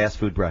get a fast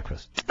food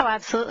breakfast. Oh,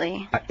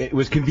 absolutely. It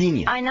was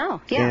convenient. I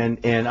know, yeah.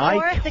 And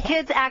or if the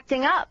kid's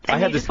acting up, and I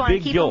had you this just want to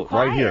big keep guilt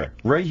them quiet.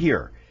 right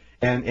here.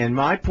 And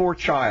my poor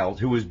child,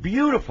 who was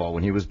beautiful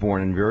when he was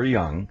born and very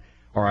young,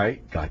 all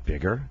right, got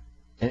bigger.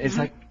 And it's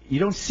like you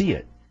don't see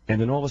it, and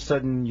then all of a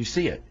sudden you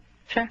see it.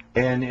 Sure.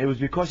 And it was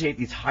because he ate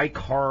these high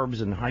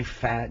carbs and high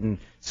fat, and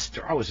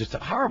it was just a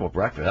horrible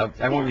breakfast.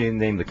 I won't even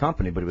name the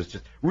company, but it was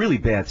just really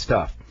bad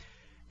stuff.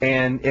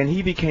 And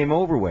he became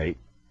overweight,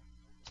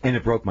 and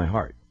it broke my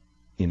heart,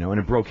 and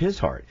it broke his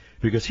heart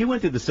because he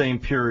went through the same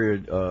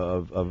period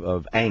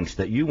of angst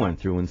that you went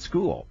through in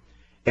school.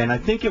 And I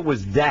think it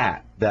was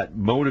that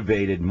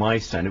motivated my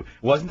son. It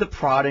wasn't the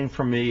prodding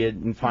from me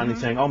and finally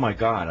saying, oh, my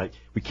God,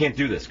 we can't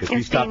do this because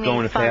we stopped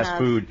going to fast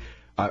food.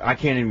 I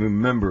can't even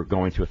remember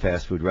going to a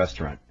fast food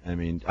restaurant. I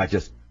mean,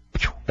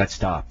 that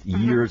stopped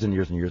years and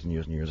years and years and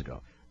years and years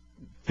ago,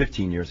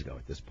 15 years ago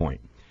at this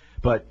point.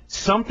 But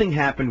something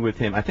happened with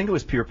him. I think it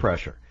was peer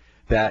pressure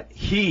that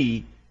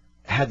he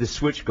had the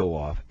switch go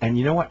off. And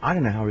you know what? I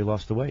don't know how he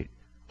lost the weight.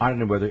 I don't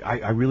know whether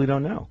I really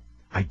don't know.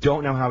 I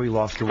don't know how he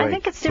lost the weight. I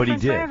think it's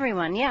different for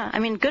everyone. Yeah, I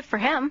mean, good for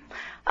him.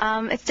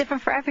 It's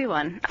different for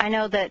everyone. I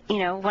know that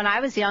when I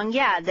was young,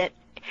 that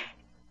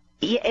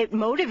it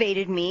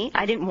motivated me.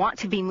 I didn't want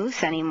to be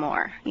Moose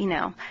anymore,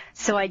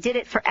 So I did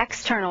it for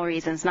external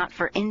reasons, not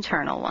for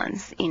internal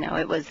ones.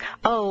 It was,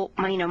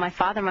 my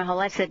father my whole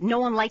life said, no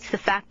one likes the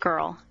fat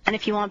girl. And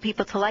if you want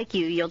people to like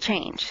you, you'll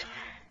change.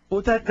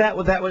 Well, that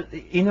was,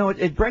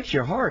 it breaks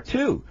your heart,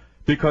 too.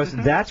 Because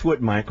that's what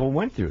Michael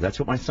went through. That's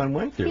what my son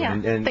went through.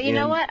 Yeah, but you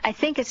know what? I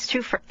think it's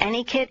true for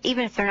any kid,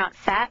 even if they're not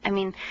fat. I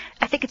mean,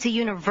 I think it's a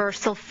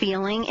universal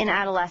feeling in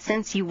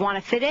adolescence. You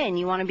want to fit in.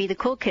 You want to be the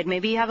cool kid.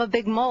 Maybe you have a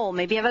big mole.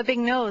 Maybe you have a big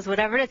nose.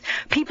 Whatever it is.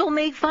 People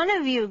make fun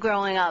of you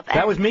growing up.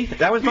 That was me.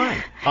 That was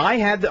mine. I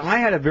had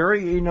a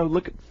very,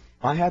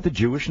 I had the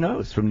Jewish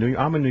nose from New York.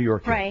 I'm a New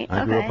York kid. Right.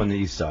 I grew up on the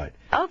East Side.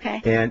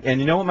 Okay.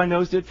 And you know what my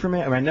nose did for me?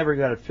 I mean, I never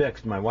got it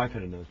fixed. My wife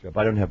had a nose job.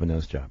 I don't have a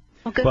nose job.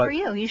 Well, good for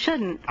you. You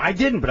shouldn't. I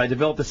didn't, but I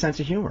developed a sense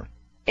of humor.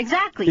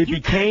 Exactly. It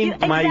became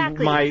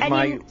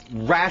my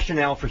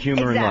rationale for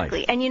humor in life.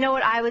 Exactly. And you know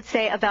what I would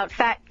say about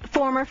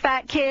former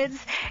fat kids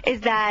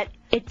is that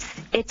it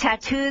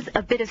tattoos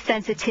a bit of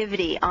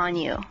sensitivity on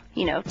you.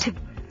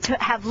 To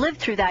have lived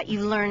through that,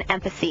 you learn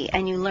empathy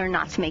and you learn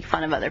not to make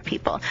fun of other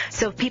people.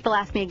 So if people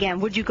ask me again,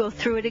 would you go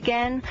through it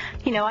again?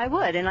 I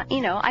would. And,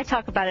 I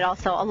talk about it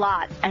also a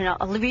lot. And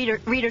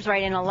readers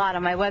write in a lot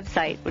on my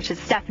website, which is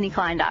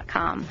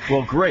StephanieKlein.com.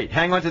 Well, great.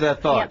 Hang on to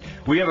that thought.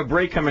 Yep. We have a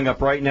break coming up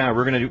right now.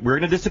 We're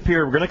gonna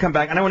disappear. We're going to come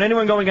back. I don't want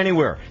anyone going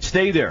anywhere.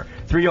 Stay there.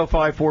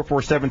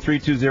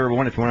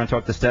 305-447-3201 if you want to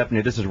talk to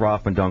Stephanie. This is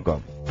Rothman. Don't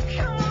go.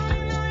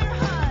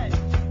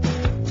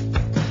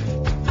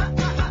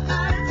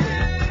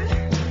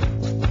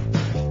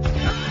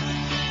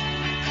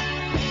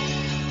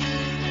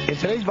 In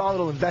today's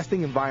volatile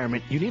investing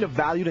environment, you need a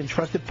valued and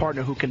trusted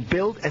partner who can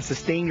build and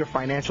sustain your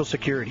financial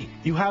security.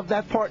 You have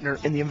that partner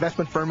in the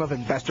investment firm of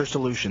Investor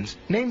Solutions.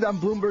 Named on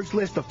Bloomberg's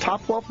list of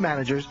top wealth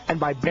managers and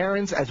by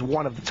Barron's as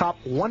one of the top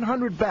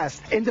 100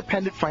 best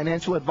independent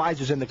financial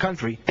advisors in the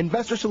country,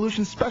 Investor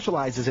Solutions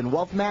specializes in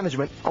wealth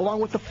management along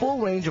with the full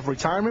range of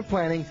retirement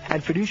planning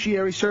and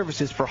fiduciary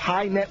services for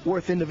high net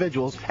worth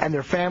individuals and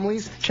their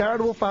families,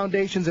 charitable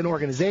foundations and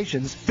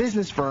organizations,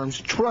 business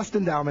firms, trust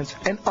endowments,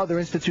 and other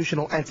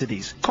institutional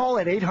entities. Call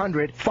at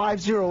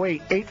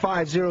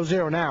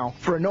 800-508-8500 now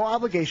for a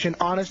no-obligation,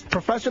 honest,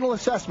 professional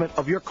assessment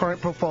of your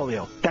current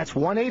portfolio. That's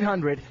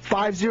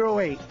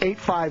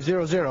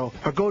 1-800-508-8500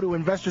 or go to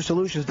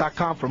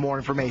InvestorSolutions.com for more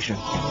information.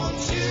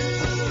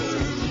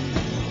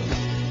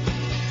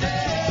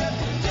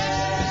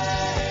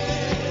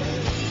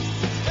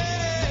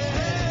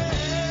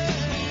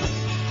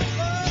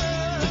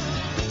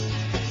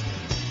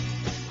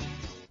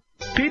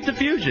 Pizza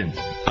Fusion,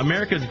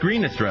 America's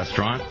greenest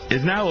restaurant,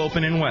 is now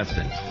open in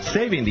Weston,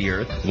 saving the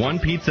earth one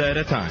pizza at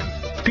a time.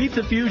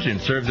 Pizza Fusion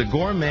serves a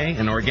gourmet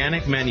and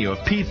organic menu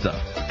of pizza,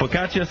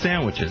 focaccia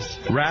sandwiches,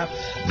 wraps,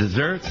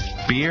 desserts,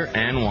 beer,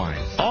 and wine.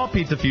 All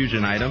Pizza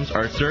Fusion items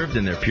are served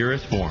in their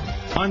purest form,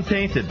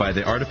 untainted by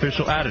the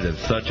artificial additives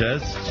such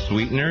as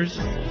sweeteners,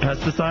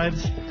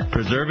 pesticides,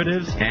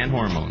 preservatives, and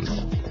hormones.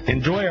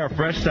 Enjoy our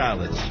fresh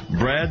salads,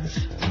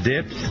 breads,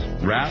 dips,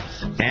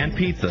 wraps, and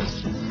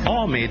pizzas,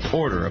 all made to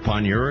order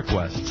upon your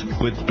request,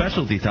 with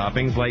specialty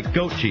toppings like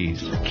goat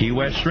cheese, Key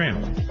West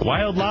shrimp,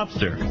 wild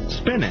lobster,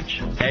 spinach,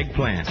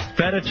 eggplant,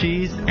 feta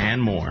cheese, and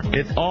more.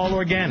 It's all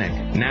organic,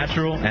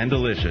 natural, and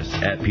delicious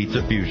at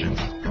Pizza Fusion.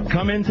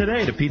 Come in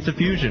today to Pizza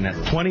Fusion at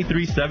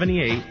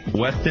 2378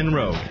 Weston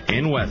Road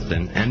in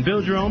Weston and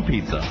build your own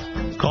pizza.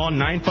 Call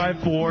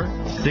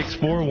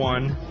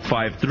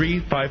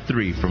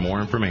 954-641-5353 for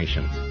more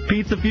information.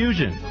 Pizza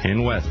Fusion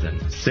in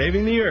Weston,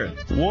 saving the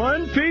earth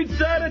one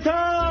pizza at a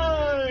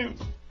time.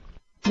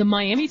 The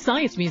Miami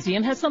Science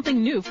Museum has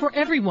something new for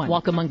everyone.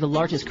 Walk among the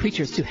largest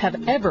creatures to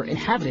have ever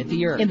inhabited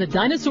the Earth in the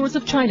Dinosaurs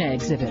of China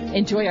exhibit.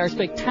 Enjoy our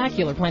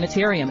spectacular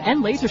planetarium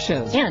and laser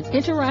shows, and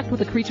interact with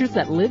the creatures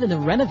that live in the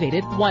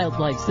renovated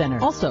Wildlife Center.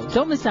 Also,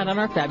 don't miss out on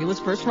our fabulous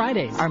First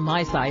Fridays, our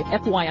MySci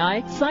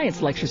FYI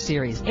Science Lecture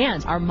Series,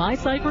 and our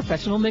MySci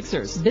Professional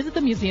Mixers. Visit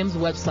the museum's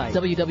website,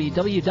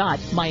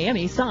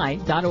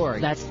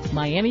 www.miamisci.org. That's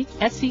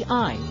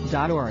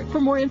miamisci.org.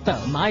 For more info,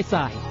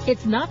 MySci.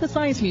 It's not the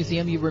Science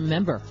Museum you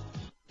remember.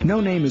 No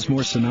name is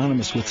more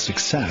synonymous with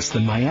success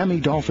than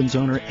Miami Dolphins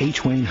owner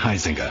H. Wayne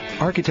Huizenga,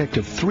 architect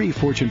of 3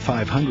 Fortune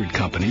 500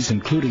 companies,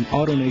 including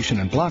AutoNation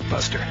and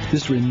Blockbuster.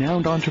 This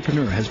renowned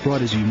entrepreneur has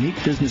brought his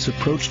unique business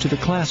approach to the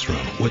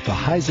classroom with the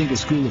Huizenga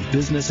School of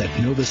Business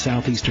at Nova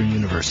Southeastern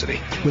University.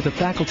 With a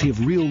faculty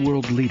of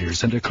real-world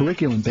leaders and a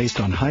curriculum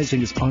based on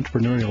Huizenga's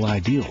entrepreneurial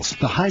ideals,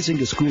 the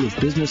Huizenga School of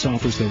Business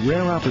offers the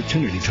rare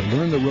opportunity to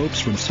learn the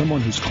ropes from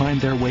someone who's climbed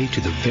their way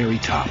to the very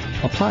top.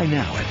 Apply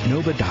now at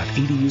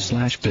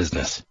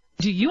nova.edu/business.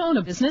 Do you own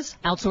a business?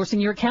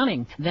 Outsourcing your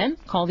accounting? Then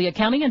call the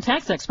accounting and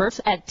tax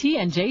experts at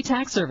T&J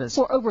Tax Service.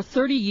 For over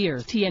 30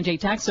 years, T&J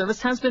Tax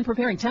Service has been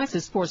preparing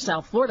taxes for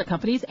South Florida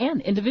companies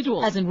and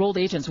individuals. As enrolled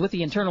agents with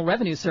the Internal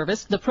Revenue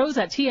Service, the pros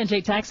at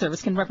T&J Tax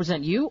Service can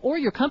represent you or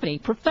your company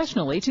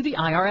professionally to the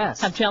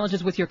IRS. Have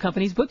challenges with your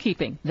company's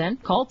bookkeeping? Then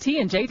call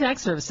T&J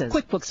Tax Services.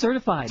 QuickBooks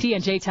certified.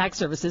 T&J Tax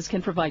Services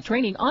can provide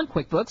training on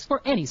QuickBooks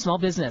for any small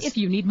business. If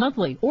you need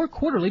monthly or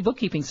quarterly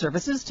bookkeeping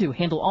services to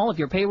handle all of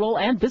your payroll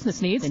and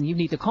business needs, then you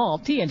need to call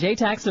T&J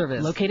Tax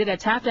Service, located at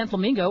Taft and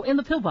Flamingo in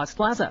the Pillbox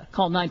Plaza.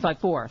 Call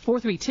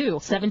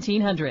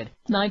 954-432-1700.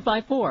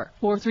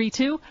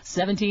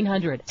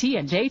 954-432-1700.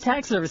 T&J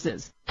Tax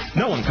Services.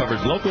 No one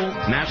covers local,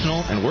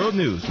 national, and world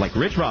news like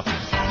Rich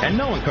Rothman. And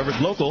no one covers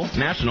local,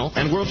 national,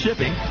 and world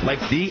shipping like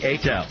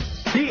DHL.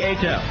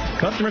 DHL.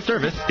 Customer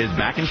service is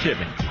back in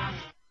shipping.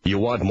 You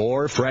want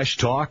more fresh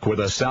talk with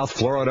a South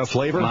Florida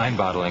flavor?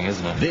 Mind-boggling,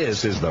 isn't it?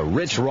 This is the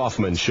Rich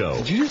Rothman Show.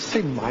 Did you just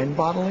say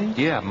mind-boggling?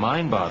 Yeah,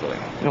 mind-boggling.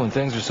 You know, when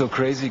things are so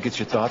crazy, it gets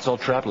your thoughts all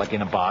trapped like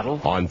in a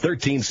bottle. On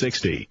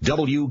 1360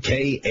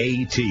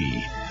 WKAT.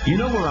 You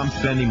know where I'm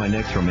spending my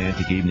next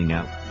romantic evening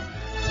out?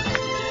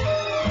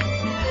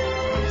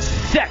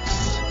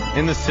 Sex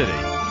in the City.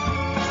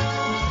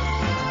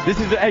 This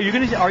is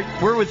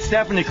we're with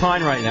Stephanie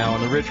Klein right now on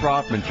the Rich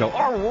Rothman Show.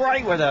 All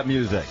right with that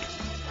music.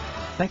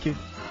 Thank you.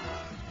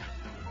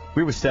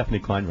 We're with Stephanie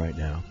Klein right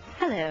now.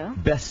 Hello.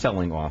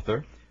 Best-selling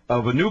author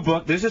of a new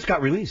book. This just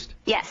got released.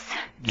 Yes.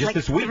 Just like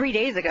this week. 3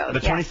 days ago.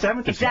 The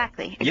 27th?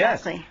 Exactly.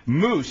 Yes.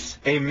 Moose,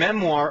 a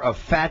memoir of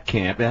Fat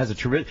Camp. It has a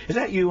terrific... Is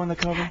that you on the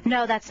cover?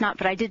 No, that's not,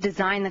 but I did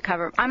design the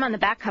cover. I'm on the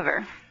back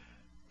cover.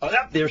 Oh,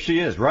 there she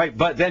is, right?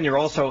 But then you're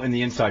also in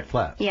the inside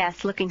flap.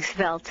 Yes, looking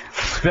svelte.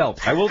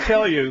 Svelte. I will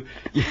tell you,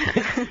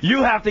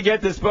 you have to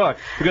get this book,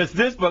 because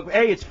this book,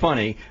 A, it's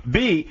funny,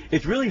 B,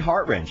 it's really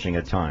heart-wrenching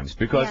at times,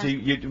 because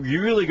you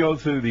really go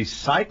through these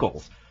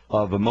cycles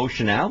of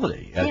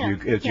emotionality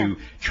as you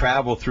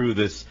travel through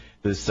this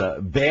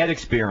bad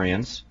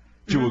experience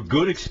to a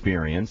good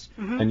experience,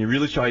 and you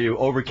really show you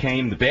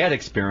overcame the bad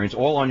experience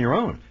all on your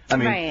own. I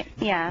mean,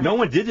 no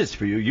one did this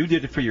for you. You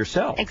did it for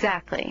yourself.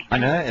 Exactly. I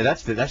know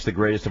that's the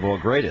greatest of all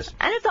greatest.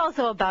 And it's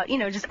also about,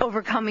 just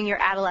overcoming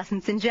your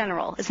adolescence in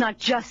general. It's not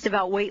just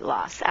about weight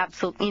loss.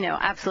 Absolutely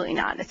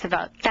not. It's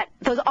about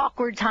those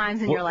awkward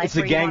times in your life. It's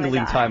a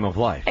gangling time of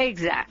life.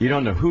 Exactly. You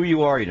don't know who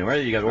you are.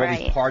 You got all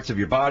these parts of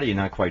your body. You're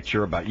not quite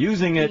sure about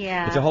using it.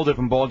 Yeah. It's a whole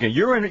different ballgame.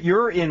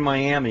 You're in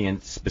Miami,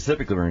 and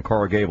specifically we're in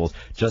Coral Gables.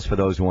 Just for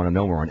those who want to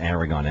know, we're on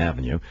Aragon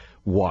Avenue.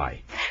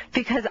 Why?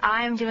 Because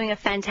I am doing a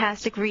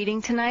fantastic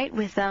reading tonight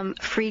with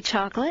free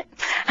chocolate.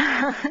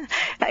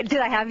 Did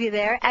I have you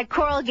there? At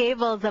Coral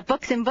Gables,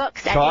 Books and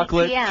Books at 8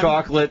 p.m.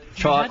 Chocolate.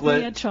 You had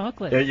me at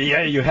chocolate.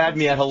 Yeah, you had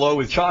me at hello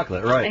with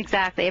chocolate, right.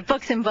 Exactly. At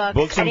Books and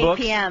Books at 8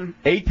 p.m.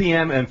 8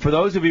 p.m. And for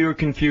those of you who are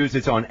confused,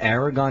 it's on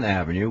Aragon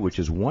Avenue, which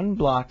is 1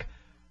 block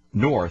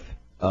north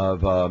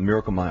of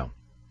Miracle Mile.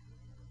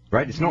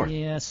 right? It's north.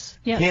 Yes.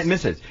 Can't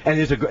miss it. And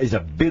there's a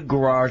big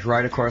garage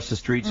right across the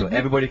street, so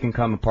everybody can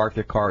come and park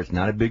their car. It's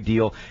not a big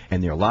deal.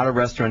 And there are a lot of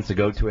restaurants to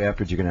go to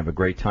afterwards. You're going to have a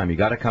great time. You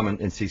got to come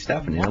and see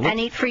Stephanie. And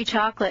eat free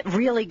chocolate,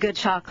 really good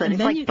chocolate.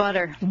 And it's like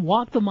butter.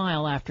 Walk the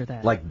mile after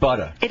that. Like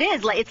butter. It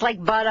is. It's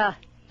like butter.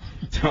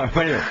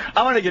 Anyway,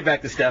 I want to get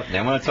back to Stephanie.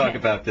 I want to talk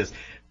about this.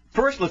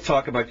 First, let's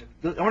talk about.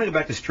 I want to go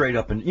back to Straight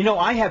Up. And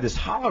I have this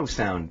hollow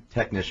sound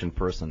technician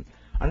person.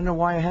 I don't know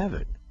why I have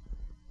it.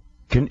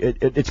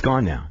 It's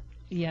gone now.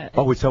 Yeah.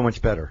 Oh, it's so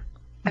much better.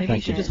 Maybe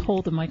you should just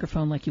hold the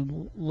microphone like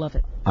you love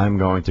it. I'm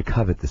going to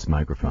covet this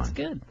microphone. That's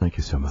good. Thank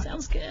you so much.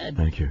 Sounds good.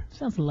 Thank you.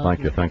 Sounds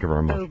lovely. Thank you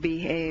very much. Oh,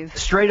 behave.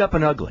 Straight Up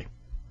and Ugly.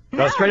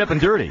 No. Straight Up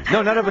and Dirty.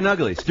 No, not up and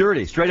ugly. It's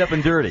dirty. Straight Up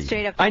and Dirty.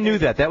 Straight Up. I knew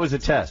that. That was a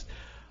test.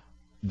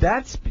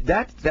 That's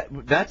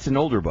an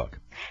older book.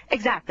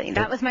 Exactly.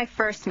 That was my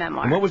first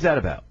memoir. And what was that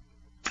about?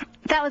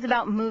 That was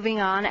about moving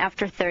on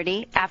after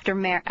 30.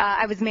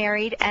 I was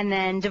married and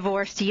then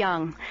divorced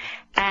young.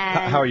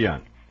 And How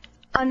young?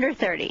 Under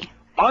 30.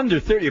 Under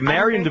 30. You're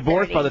married and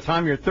divorced by the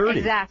time you're 30.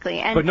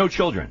 Exactly. But no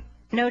children.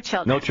 No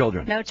children. No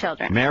children. No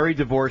children. Married,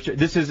 divorced.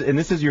 This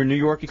is your New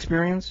York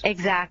experience?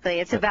 Exactly.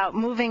 It's about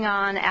moving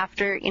on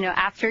after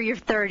you're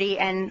 30,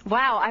 and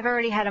wow, I've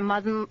already had a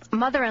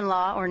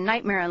mother-in-law or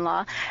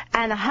nightmare-in-law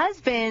and a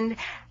husband.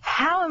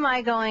 How am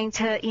I going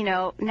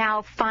to,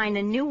 now find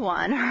a new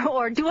one,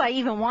 or do I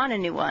even want a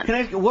new one? Can I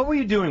ask, what were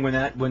you doing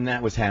when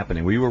that was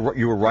happening? You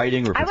were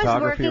writing or photography? I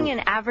was working in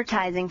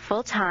advertising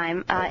full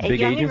time at big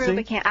Young agency? and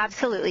Rubicam.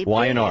 Absolutely.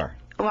 Y&R.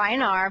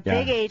 Y&R,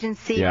 big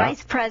agency,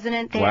 vice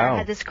president there,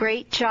 had this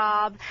great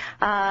job.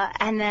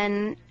 And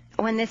then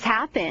when this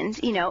happened,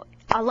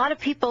 a lot of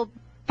people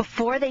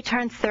before they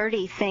turn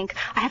 30 think,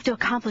 I have to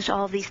accomplish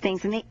all of these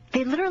things. And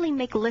they literally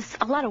make lists,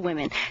 a lot of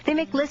women, they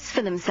make lists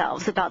for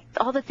themselves about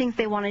all the things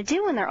they want to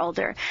do when they're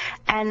older.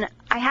 And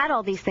I had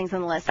all these things on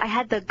the list. I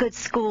had the good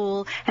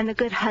school and the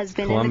good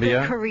husband Columbia.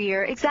 and the good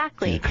career.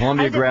 Exactly. Yeah,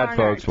 Columbia grad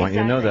folks want you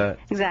to know that.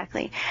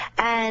 Exactly.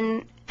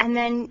 And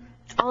then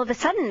all of a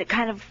sudden, it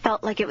kind of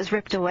felt like it was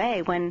ripped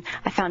away when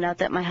I found out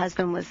that my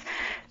husband was,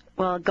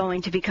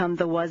 going to become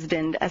the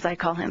husband, as I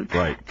call him.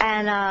 Right.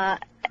 And,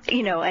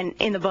 and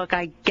in the book,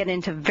 I get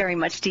into very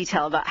much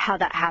detail about how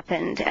that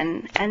happened.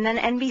 And then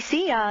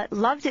NBC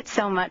loved it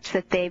so much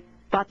that they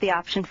bought the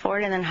option for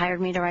it and then hired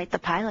me to write the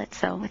pilot.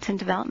 So it's in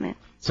development.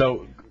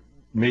 So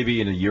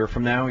maybe in a year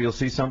from now, you'll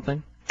see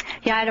something?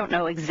 Yeah, I don't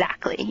know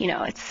exactly.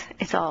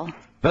 It's all...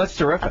 That's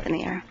terrific. Up in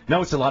the air.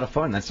 No, it's a lot of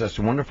fun. That's just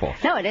wonderful.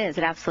 No, it is.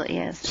 It absolutely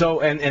is.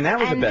 So, and that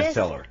was a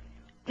bestseller.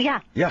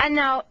 Yeah. And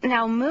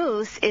now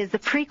Moose is the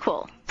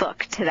prequel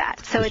book to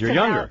that. So it's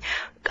about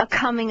a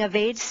coming of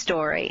age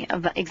story.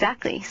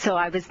 Exactly. So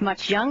I was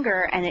much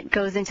younger, and it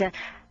goes into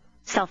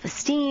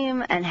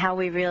self-esteem and how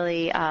we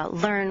really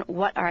learn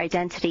what our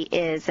identity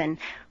is and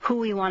who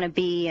we want to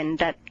be, and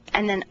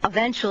then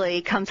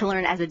eventually come to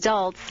learn as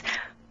adults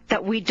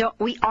that we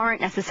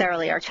aren't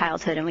necessarily our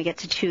childhood, and we get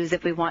to choose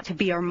if we want to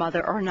be our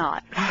mother or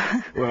not.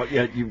 Well,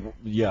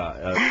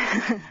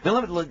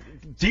 Now,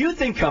 do you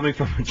think coming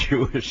from a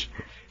Jewish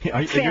family,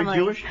 are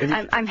you Jewish?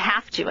 I'm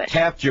half Jewish.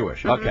 Half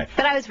Jewish. Okay.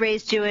 But I was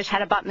raised Jewish,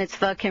 had a bat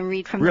mitzvah, can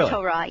read from the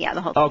Torah. Yeah,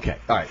 the whole thing. Okay.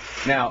 All right.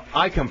 Now,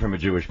 I come from a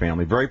Jewish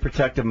family. Very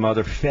protective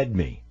mother, fed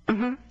me.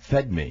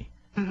 Fed me.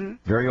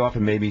 Very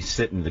often made me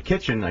sit in the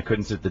kitchen. I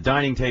couldn't sit at the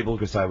dining table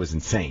because I was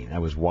insane. I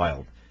was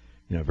wild.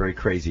 Very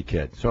crazy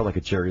kid, sort of like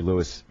a Jerry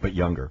Lewis, but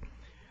younger.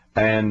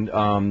 And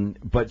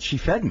but she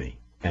fed me,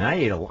 and I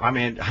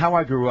ate how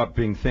I grew up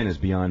being thin is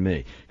beyond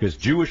me. Because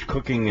Jewish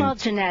cooking and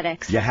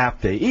genetics. You have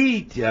to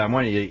eat.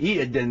 When you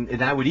eat,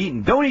 and I would eat,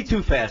 and don't eat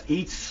too fast.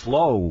 Eat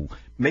slow.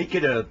 Make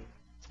it an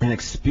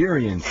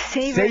experience.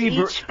 Savor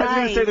each bite.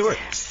 I was going to say the word.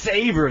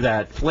 Savor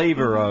that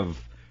flavor of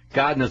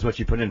God knows what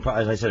she put in.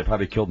 As I said, it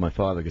probably killed my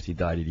father because he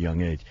died at a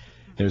young age.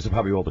 It was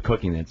probably all the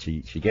cooking that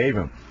she gave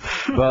him.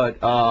 But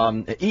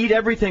eat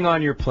everything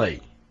on your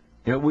plate.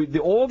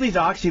 All these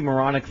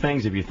oxymoronic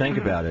things, if you think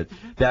about it,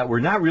 that were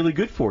not really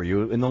good for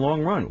you in the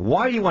long run.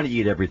 Why do you want to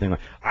eat everything?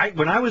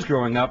 When I was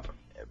growing up,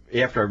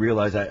 after I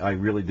realized I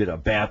really did a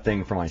bad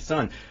thing for my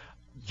son,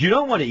 you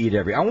don't want to eat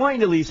I want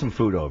you to leave some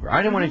food over.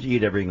 I don't want you to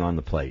eat everything on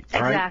the plate.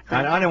 Exactly.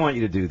 All right? I don't want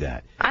you to do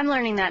that. I'm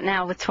learning that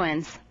now with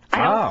twins.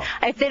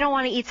 If they don't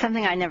want to eat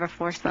something, I never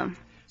force them.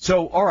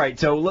 So, all right.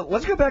 So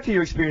let's go back to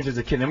your experience as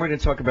a kid. Then we're going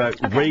to talk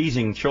about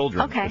raising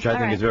children, which I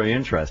think is very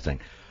interesting.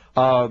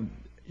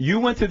 You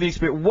went through the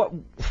experience. What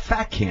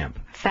fat camp?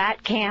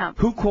 Fat camp.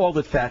 Who called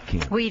it fat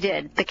camp? We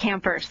did. The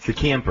campers. The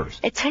campers.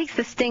 It takes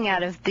the sting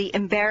out of the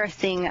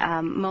embarrassing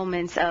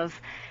moments of.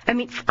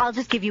 I'll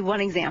just give you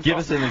one example. Give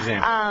us an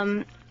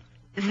example.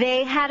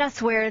 They had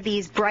us wear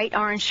these bright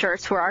orange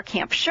shirts, were our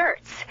camp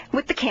shirts,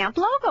 with the camp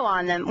logo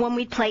on them when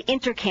we'd play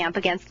intercamp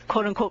against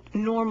quote-unquote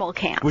normal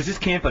camp. Was this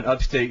camp in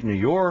upstate New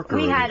York?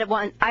 We had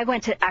one. I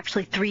went to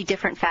actually 3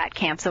 different fat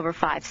camps over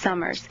 5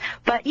 summers.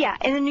 But, yeah,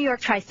 in the New York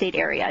tri-state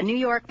area, New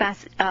York,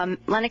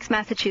 Lenox,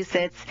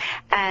 Massachusetts,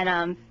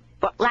 and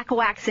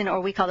Lackawaxen,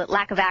 or we called it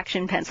Lack of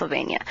Action,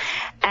 Pennsylvania.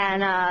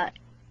 And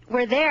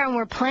we're there and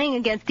we're playing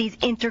against these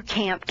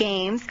inter-camp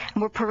games,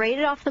 and we're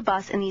paraded off the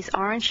bus in these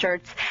orange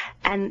shirts,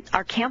 and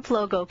our camp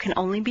logo can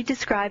only be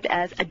described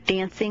as a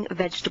dancing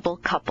vegetable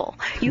couple.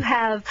 You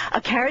have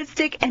a carrot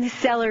stick and a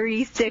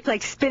celery stick,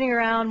 like, spinning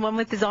around, one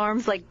with his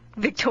arms, like,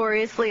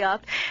 victoriously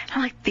up. And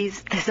I'm like,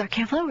 this is our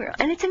camp logo.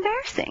 And it's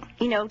embarrassing,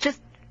 you know,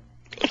 just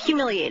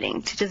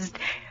humiliating to just,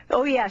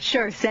 oh, yeah,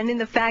 sure, send in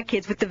the fat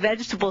kids with the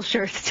vegetable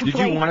shirts to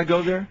play. Did you want to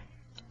go there?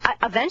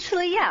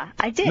 Eventually, yeah,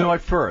 I did. No, at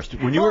first.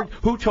 When you were,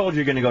 who told you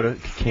you're going to go to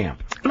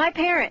camp? My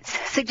parents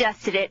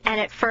suggested it, and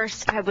at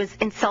first I was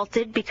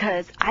insulted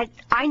because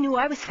I knew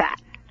I was fat,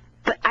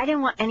 but I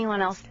didn't want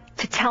anyone else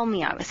to tell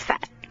me I was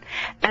fat.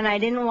 And I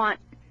didn't want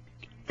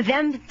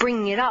them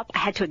bringing it up. I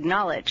had to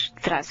acknowledge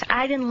that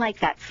I didn't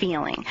like that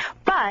feeling.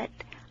 But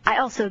I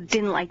also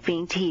didn't like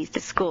being teased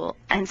at school.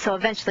 And so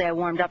eventually I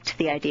warmed up to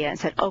the idea and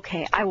said,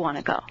 okay, I want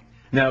to go.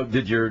 Now,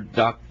 did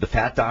the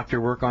fat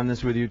doctor work on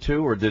this with you,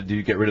 too, or did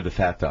you get rid of the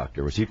fat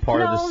doctor? Was he part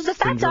of this? No, the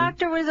fat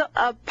doctor was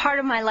a part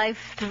of my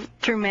life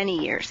through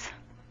many years.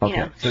 Okay, you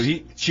know. so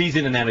she's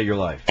in and out of your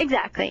life.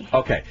 Exactly.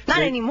 Okay. Not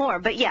anymore,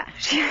 but yeah.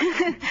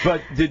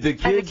 But did the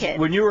kids, As a kid.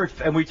 when you were,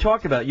 and we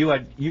talked about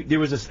there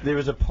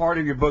was a part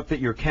of your book that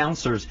your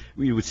counselors,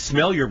 you would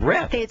smell your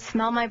breath. They'd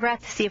smell my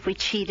breath to see if we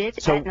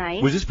cheated at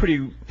night. Was this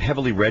pretty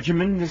heavily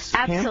regimented, this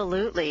camp?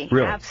 Absolutely.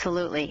 Really?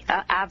 Absolutely.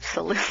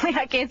 Absolutely.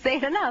 I can't say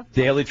it enough.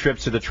 Daily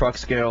trips to the truck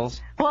scales?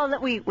 Well,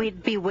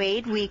 we'd be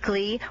weighed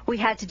weekly. We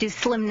had to do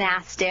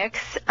slimnastics.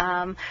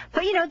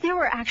 But, you know, there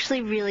were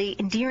actually really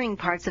endearing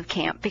parts of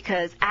camp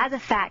because as a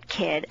fat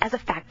kid, as a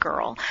fat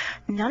girl,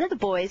 none of the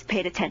boys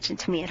paid attention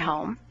to me at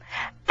home.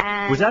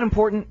 And was that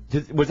important?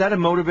 Was that a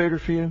motivator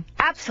for you?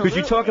 Absolutely.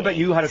 Because you talk about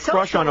you had a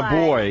crush on a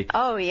boy.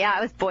 Oh, yeah,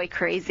 I was boy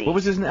crazy. What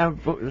was his name?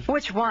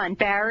 Which one?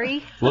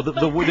 Barry? Well,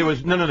 there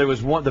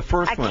was one, the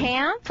first one. At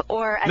camp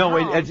or at home?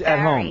 No, at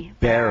home.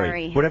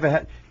 Barry. Whatever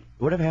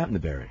happened to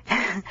Barry?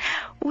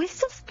 We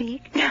still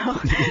speak. No.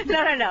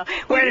 No.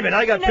 Wait a minute,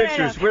 I got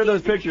pictures. No. Where are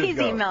those pictures He's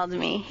go? He's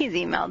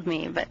emailed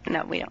me, but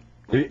no, we don't.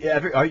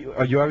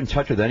 Are you ever in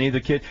touch with any of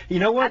the kids? You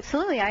know what?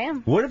 Absolutely, I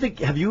am. What are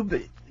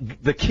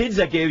the kids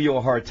that gave you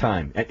a hard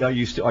time? Are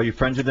you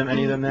friends with them?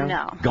 Any of them now?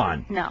 No.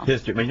 Gone. No.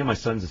 History. You know, my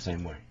son's the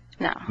same way.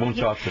 No. Won't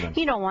talk to them.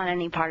 You don't want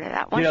any part of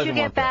that. Once you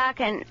get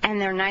back and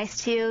they're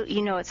nice to you,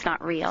 you know it's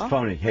not real. It's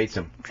phony. Hates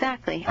them.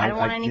 Exactly. I don't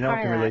want any part of that.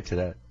 I can relate to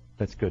that.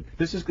 That's good.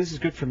 This is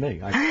good for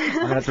me. I'm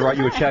going to have to write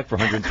you a check for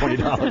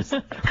 $120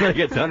 when I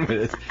get done with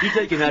this. You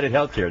take United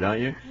Healthcare, don't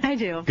you? I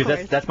do,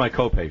 because that's my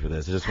copay for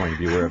this. I just want you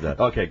to be aware of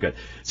that. Okay, good.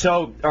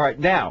 So, all right,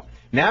 now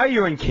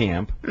you're in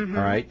camp, all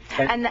right,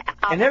 and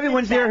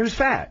everyone's there who's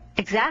fat.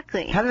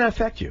 Exactly. How did that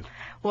affect you?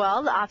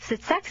 Well, the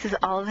opposite sex is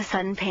all of a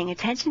sudden paying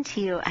attention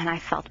to you, and I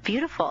felt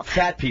beautiful.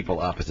 Fat people,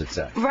 opposite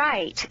sex.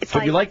 Right.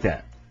 But you like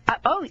that?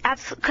 Oh,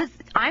 absolutely, because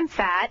I'm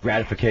fat.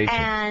 Gratification.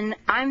 And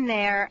I'm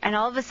there, and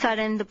all of a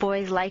sudden the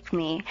boys like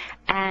me,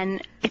 and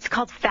it's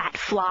called fat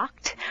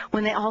flocked,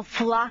 when they all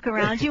flock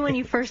around you when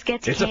you first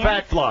get to camp. It's a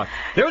fat flock.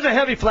 There was a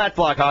heavy flat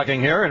flock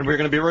hawking here, and we're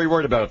going to be very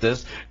worried about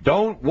this.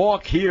 Don't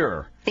walk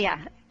here. Yeah.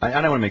 I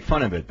don't want to make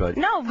fun of it, but...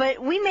 No, but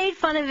we made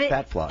fun of it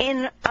fat flock.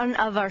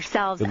 of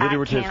ourselves the at camp.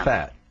 Literature is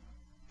fat.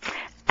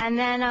 And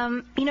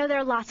then, you know, there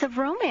are lots of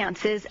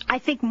romances, I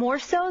think more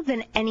so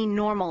than any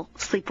normal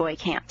sleepaway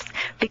camps,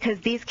 because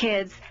these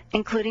kids,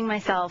 including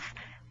myself,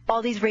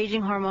 all these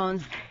raging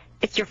hormones,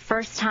 it's your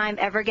first time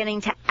ever getting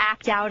to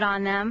act out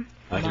on them.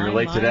 I can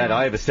relate to that.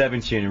 I have a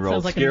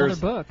 17-year-old. Sounds like another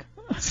book.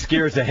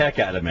 Scares the heck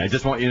out of me. I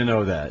just want you to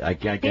know that. I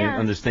can't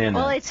understand that.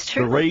 Well, it's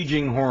true. The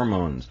raging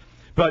hormones.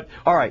 But,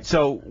 all right,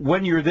 so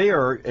when you're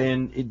there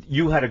and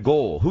you had a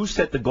goal, who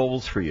set the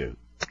goals for you?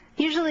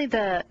 Usually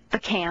the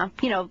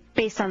camp, you know,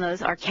 based on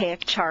those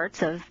archaic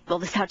charts of, well,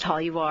 this is how tall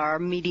you are,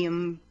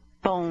 medium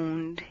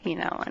boned, you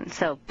know, and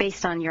so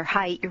based on your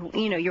height,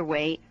 your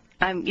weight.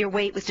 Your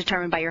weight was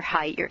determined by your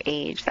height, your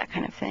age, that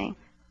kind of thing.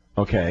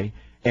 Okay.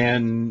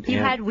 And you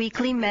had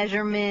weekly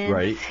measurements.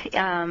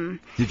 Right.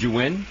 Did you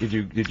win? Did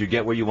you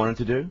get what you wanted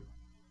to do?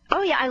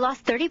 Oh, yeah, I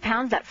lost 30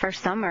 pounds that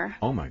first summer.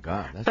 Oh, my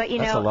God. That's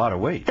a lot of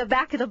weight. The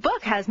back of the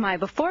book has my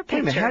before picture.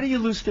 Wait a minute, how do you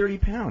lose 30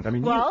 pounds? I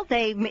mean,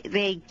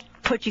 they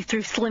put you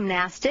through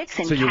slimnastics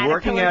and so you're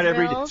working out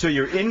every day. drills. So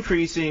you're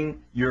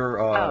increasing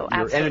your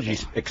energy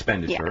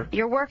expenditure. Yeah,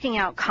 you're working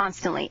out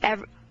constantly.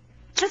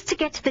 Just to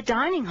get to the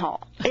dining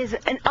hall is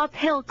an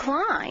uphill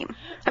climb.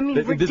 I mean,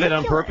 ridiculous. Did that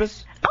on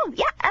purpose? Oh,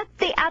 yeah.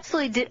 They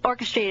absolutely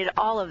orchestrated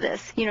all of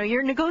this. You know,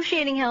 you're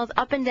negotiating hills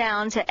up and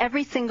down to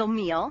every single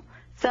meal.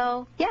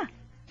 So, yeah,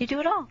 you do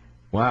it all.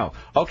 Wow.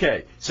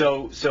 Okay.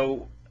 So,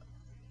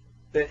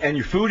 and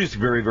your food is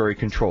very, very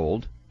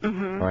controlled.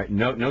 Mm-hmm. All right.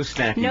 No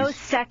snacking. No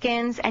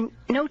seconds and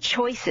no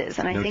choices.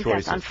 And I think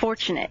that's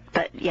unfortunate.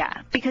 But,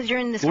 yeah, because you're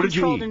in this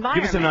controlled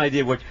environment. Give us an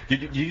idea.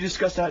 Did you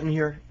discuss that in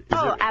here?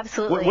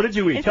 Absolutely. What did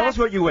you eat? Tell us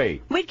what you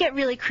ate. We'd get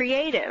really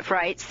creative,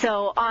 right?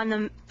 So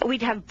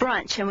we'd have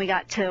brunch, and we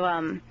got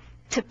to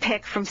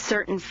pick from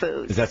certain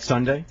foods. Is that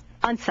Sunday?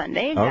 On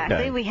Sunday, exactly.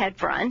 Okay. We had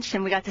brunch,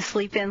 and we got to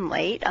sleep in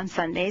late on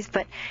Sundays.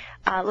 But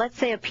let's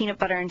say a peanut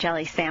butter and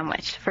jelly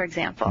sandwich, for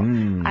example.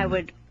 I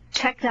would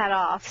check that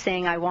off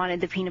saying I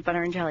wanted the peanut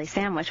butter and jelly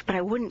sandwich, but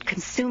I wouldn't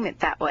consume it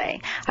that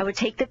way. I would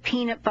take the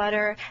peanut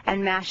butter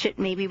and mash it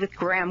maybe with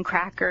graham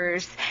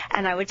crackers,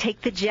 and I would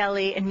take the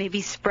jelly and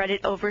maybe spread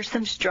it over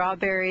some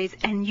strawberries,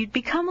 and you'd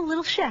become a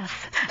little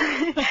chef.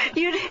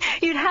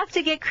 You'd have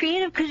to get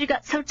creative because you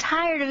got so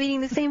tired of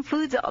eating the same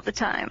foods all the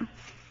time.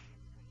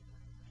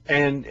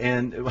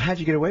 And how'd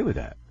you get away with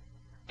that?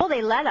 Well,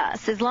 they let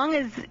us, as long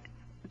as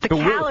the But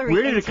calorie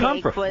where did it come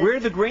intake from? was... Where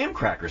did the graham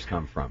crackers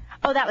come from?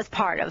 Oh, that was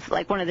part of,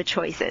 like, one of the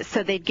choices.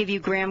 So they'd give you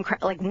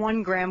like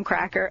 1 graham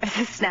cracker as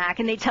a snack,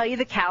 and they'd tell you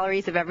the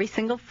calories of every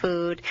single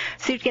food.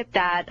 So you'd get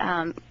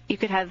that. You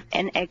could have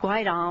an egg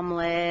white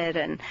omelet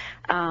and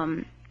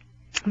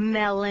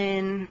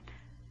melon,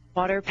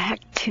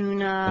 water-packed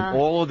tuna, And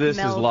all of this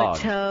is Melba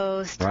logged,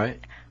 toast. right?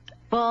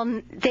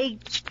 Well, they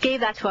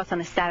gave that to us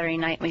on a Saturday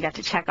night, and we got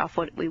to check off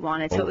what we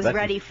wanted, so it was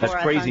ready for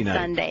us on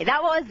Sunday.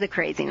 That was the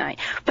crazy night.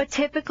 But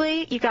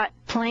typically, you got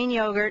plain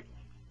yogurt,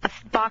 a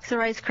box of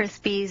Rice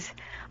Krispies,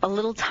 a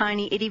little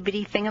tiny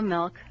itty-bitty thing of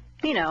milk.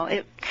 You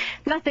know,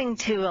 nothing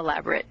too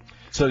elaborate.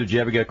 So did you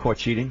ever get caught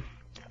cheating?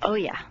 Oh,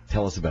 yeah.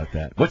 Tell us about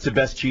that. What's the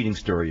best cheating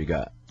story you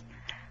got?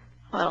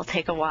 Well, it'll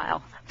take a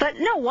while. But,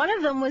 no, one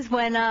of them was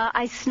when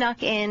I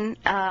snuck in,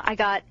 I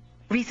got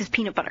Reese's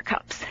Peanut Butter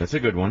Cups. That's a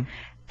good one.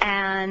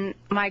 And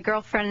my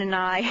girlfriend and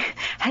I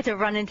had to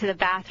run into the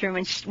bathroom,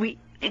 and we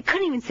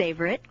couldn't even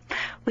savor it.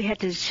 We had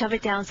to shove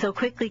it down so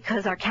quickly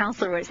because our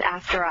counselor was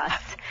after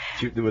us.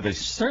 Were they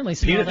certainly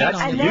smell peanut?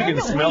 that. You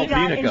can smell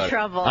peanut butter.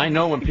 Trouble. I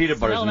know when peanut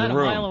butter's Smell in that the a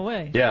room. mile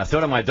away. Yeah, so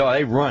do my dog.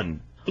 They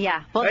run.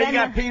 Yeah. Well, Hey, then you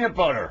got peanut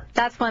butter.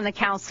 That's when the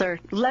counselor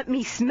let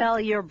me smell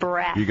your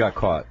breath. You got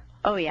caught.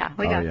 Oh yeah,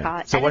 we got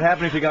caught. So and what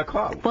happened if you got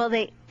caught? Well,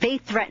 they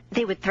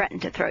would threaten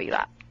to throw you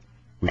out.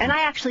 And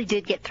I actually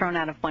did get thrown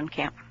out of one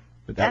camp.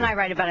 And I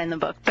write about it in the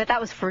book, but that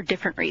was for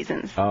different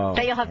reasons. Oh,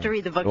 that you'll have to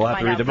read the book we'll to have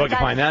find to read out. the book to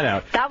find that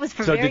out. That was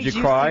for so very did you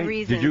juicy cry?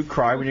 reasons. Did you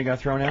cry when you got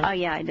thrown out? Oh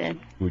yeah, I did.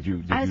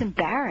 I was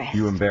embarrassed.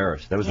 You were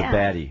embarrassed. That was a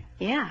baddie.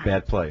 Yeah.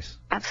 Bad place.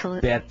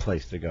 Absolutely. Bad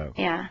place to go.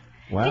 Yeah.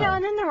 Wow. You know,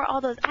 and then there were all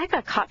those. I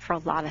got caught for a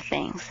lot of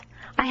things.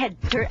 I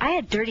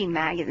had dirty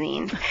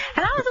magazines, and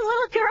I was a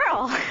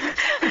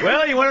little girl.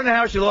 Well, you want to know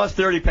how she lost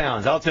 30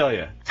 pounds? I'll tell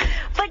you.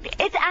 But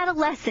it's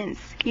adolescence,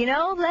 you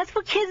know? That's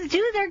what kids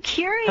do. They're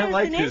curious I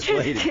like and this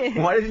interested. lady.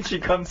 Why didn't she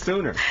come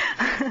sooner?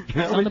 You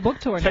know, on the book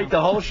tour Take now.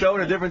 the whole show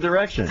in a different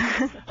direction.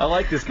 I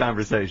like this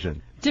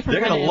conversation. They're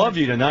going to love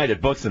you tonight at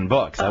Books and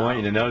Books. I want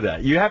you to know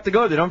that. You have to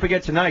go there. Don't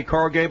forget tonight,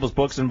 Coral Gables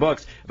Books and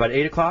Books, about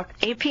 8 o'clock?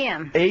 8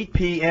 p.m. 8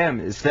 p.m.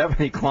 is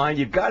Stephanie Klein.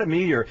 You've got to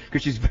meet her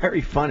because she's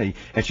very funny,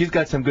 and she's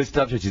got some good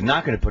stuff that she's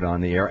not going to put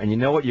on the air. And you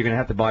know what? You're going to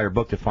have to buy her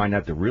book to find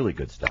out the really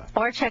good stuff.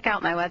 Or check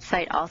out my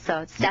website also.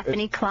 It's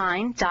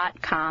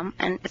stephanieklein.com,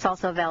 and it's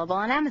also available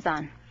on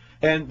Amazon.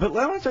 But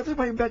I want to talk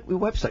about your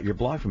website, your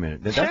blog for a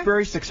minute. That's Sure.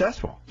 very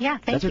successful. Yeah,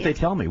 thank That's you. what they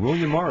tell me.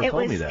 William Morrow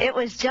told me that. It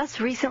was just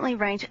recently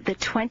ranked the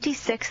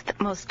 26th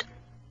most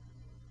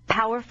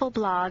powerful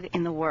blog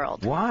in the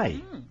world.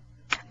 Why?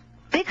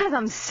 Because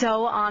I'm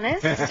so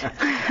honest,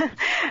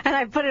 and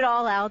I put it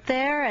all out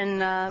there,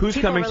 and Who's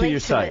people coming to relate your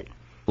site? it.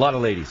 A lot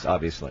of ladies,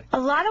 obviously. A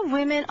lot of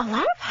women, a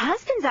lot of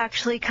husbands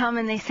actually come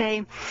and they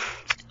say,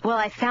 well,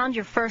 I found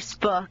your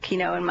first book, you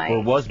know, in my...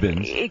 Or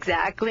husbands.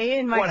 Exactly,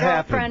 in my What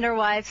girlfriend happened? or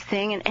wife's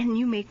thing, and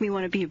you make me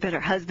want to be a better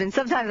husband.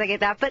 Sometimes I get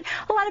that, but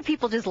a lot of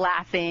people just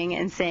laughing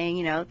and saying,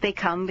 you know, they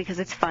come because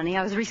it's funny.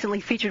 I was recently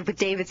featured with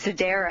David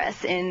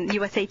Sedaris in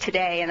USA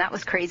Today, and that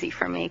was crazy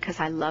for me because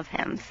I love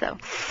him. So,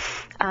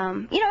 you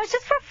know, it's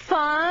just for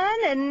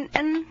fun,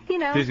 and you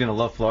know... She's going to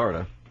love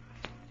Florida.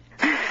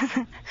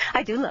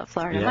 I do love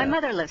Florida. Yeah. My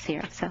mother lives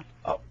here, so...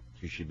 Oh,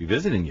 she should be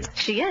visiting you.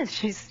 She is.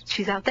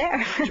 She's out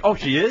there. Oh,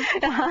 she is?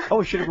 Uh-huh.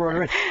 Oh, should have brought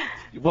her in.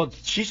 Well,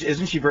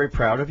 isn't she very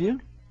proud of you?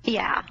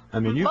 Yeah. I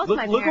mean, you Both look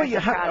my what parents you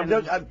are proud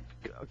of me.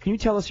 Can you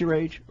tell us your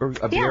age or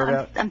a beard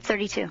out? I'm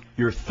 32.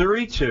 You're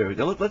 32.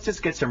 Now, let's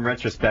just get some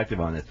retrospective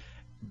on this.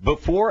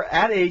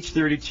 At age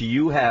 32,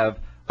 you have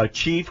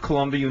achieved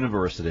Columbia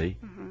University.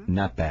 Mm-hmm.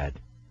 Not bad,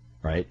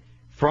 right?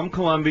 From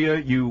Columbia,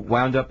 you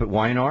wound up at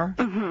Y&R?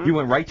 Mm-hmm. You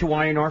went right to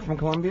Y&R from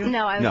Columbia?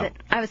 No,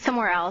 I was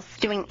somewhere else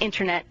doing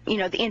internet. You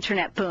know, the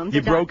internet boom.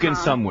 You broke in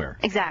somewhere.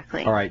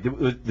 Exactly. All right.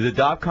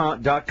 The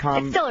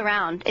 .com. It's still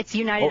around. It's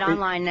United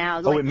Online now.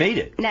 It made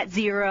it. Net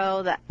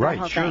Zero. That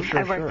whole thing.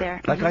 I worked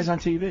there. That guy's on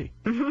TV.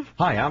 Mm-hmm.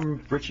 Hi,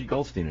 I'm Richie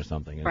Goldstein or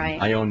something. And Right.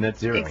 I own Net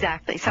Zero.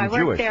 Exactly. So I'm I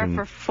worked Jewish, there and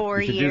for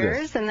 4 you should do this.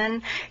 years, and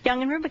then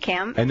Young and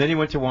Rubicam. And then you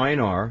went to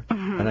Y&R,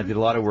 Mm-hmm. and I did a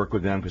lot of work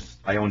with them because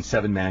I owned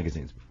 7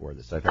 magazines before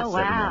this. I've had Oh,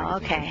 7 wow.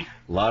 magazines. Okay.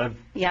 A lot of,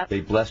 Yep.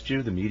 they blessed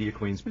you, the media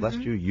queens blessed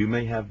Mm-hmm. you. You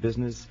may have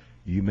business,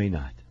 you may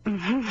not.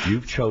 Mm-hmm.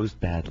 You've chose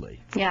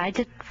badly. Yeah, I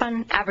did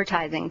fun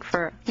advertising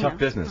for Tough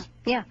business.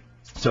 Yeah,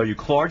 So you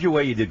clawed your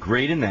way, you did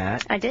great in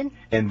that. I did.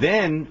 And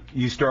then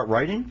you start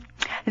writing?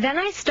 Then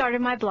I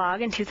started my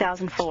blog in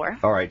 2004.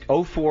 All right,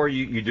 04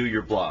 you do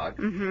your blog.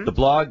 Mhm. The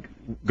blog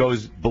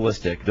goes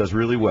ballistic, does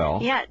really well.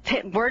 Yeah,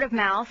 word of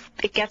mouth,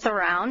 it gets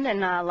around, and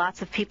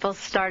lots of people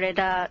started.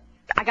 I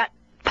got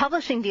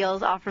publishing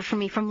deals offered for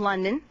me from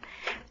London.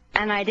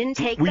 and I didn't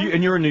take Were them. you,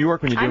 and you're in New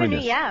York when you're doing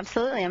this? Yeah,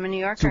 absolutely. I'm a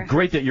New So Yorker.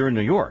 great that you're in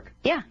New York.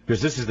 Yeah.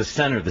 Because this is the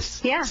center,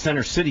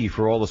 center city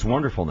for all this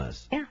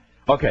wonderfulness. Yeah.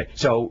 Okay,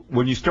 so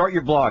when you start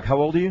your blog, how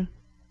old are you?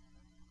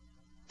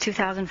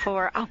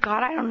 2004. Oh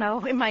God, I don't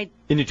know. In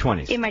your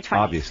 20s. In my 20s.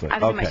 Obviously. I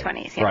was okay. in my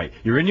 20s. Yeah. Right.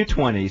 You're in your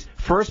 20s.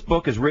 First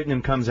book is written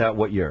and comes out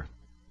what year?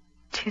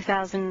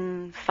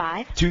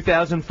 2005.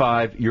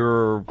 2005.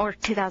 You're. Or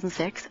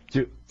 2006.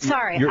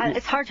 Sorry,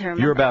 it's hard to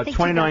remember. You're about I think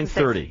 29,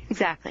 2006. 30.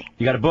 Exactly.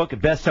 You got a book, a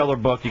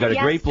bestseller book. You got a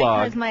great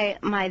blog. Because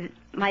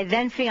my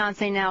then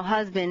fiance, now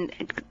husband,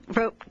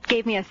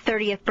 gave me a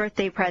 30th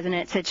birthday present.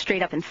 It said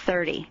Straight Up and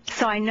 30.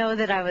 So I know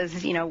that I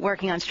was,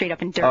 working on Straight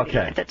Up and Dirty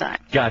at the time.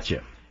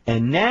 Gotcha.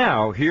 And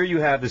now here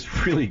you have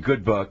this really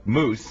good book,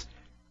 Moose,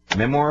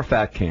 Memoir of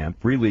Fat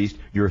Camp, released.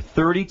 You're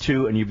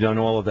 32 and you've done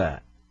all of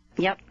that.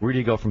 Yep. Where do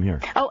you go from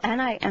here? Oh,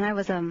 and I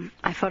was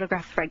I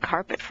photographed red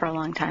carpet for a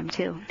long time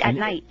too, at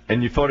night.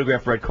 And you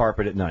photographed red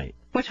carpet at night.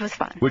 Which was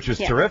fun. Which was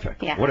terrific.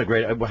 Yeah. What a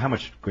great, how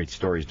much great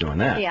stories doing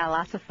that. Yeah,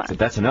 lots of fun. So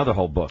that's another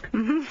whole book.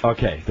 Mm-hmm.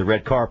 Okay, the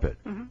red carpet.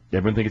 Mm-hmm.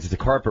 Everyone thinks it's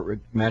a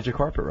magic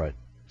carpet ride.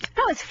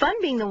 No, it's fun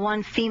being the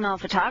one female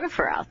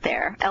photographer out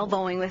there,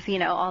 elbowing with,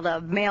 all the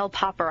male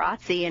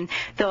paparazzi, and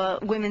the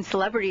women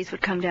celebrities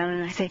would come down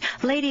and I'd say,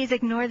 ladies,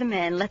 ignore the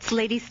men. Let's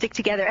ladies stick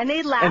together. And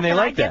they'd laugh and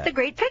I'd get the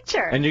great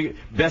picture. And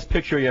best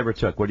picture you ever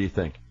took, what do you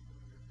think?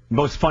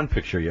 Most fun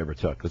picture you ever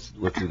took. Let's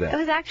do that. It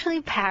was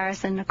actually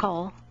Paris and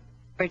Nicole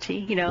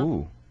Richie,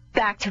 Ooh.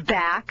 Back to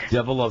back.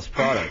 Devil Loves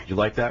Prada. You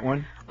like that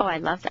one? Oh, I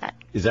love that.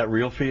 Is that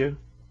real for you?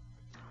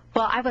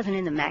 Well, I wasn't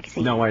in the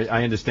magazine. No,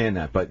 I understand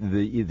that, but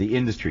the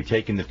industry,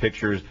 taking the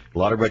pictures, a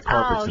lot of red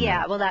carpets.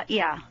 Oh,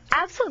 yeah,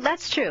 absolutely,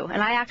 that's true.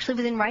 And I actually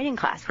was in writing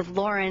class with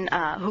Lauren,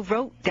 who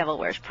wrote Devil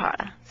Wears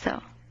Prada.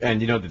 So.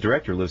 And the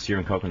director lives here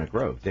in Coconut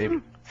Grove,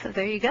 David. So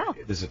there you go.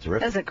 This is terrific.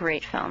 That was a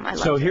great film. I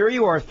loved it. So here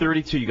you are,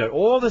 32. You got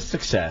all this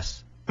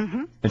success,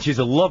 and she's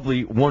a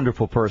lovely,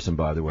 wonderful person,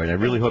 by the way. And I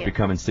really hope you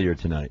come and see her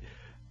tonight.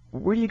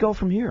 Where do you go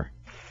from here?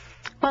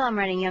 Well, I'm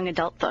writing a young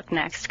adult book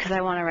next because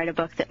I want to write a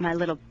book that my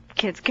little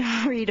kids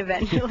can read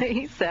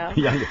eventually. So. All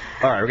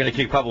right, we're going to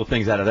kick a couple of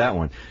things out of that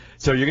one.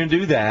 So you're going to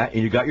do that,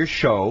 and you got your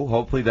show.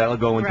 Hopefully that'll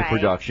go into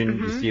production.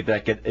 You see if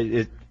that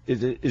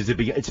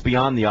it's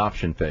beyond the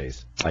option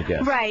phase, I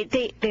guess. Right.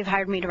 They've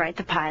hired me to write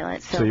the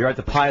pilot. So you're at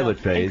the pilot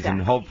phase,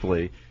 and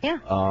hopefully. Yeah.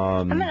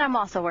 I'm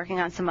also working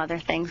on some other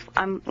things.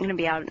 I'm going to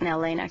be out in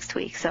L.A. next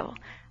week, so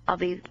I'll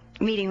be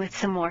meeting with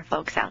some more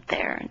folks out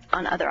there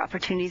on other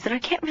opportunities that I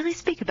can't really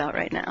speak about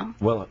right now.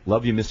 Well,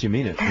 love you, miss you,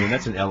 mean it. I mean,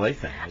 that's an L.A.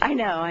 thing. I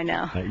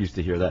know. I used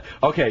to hear that.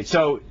 Okay,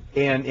 so,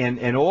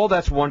 and all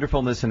that's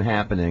wonderfulness and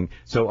happening.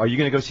 So are you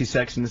going to go see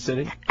Sex in the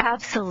City?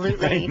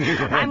 Absolutely.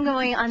 I'm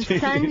going on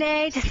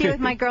Sunday to see it with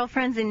my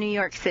girlfriends in New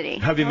York City.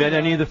 Have you met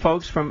any of the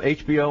folks from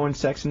HBO and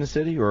Sex in the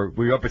City? Or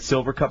were you up at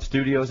Silver Cup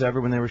Studios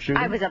ever when they were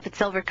shooting? I was up at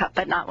Silver Cup,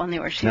 but not when they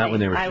were shooting. Not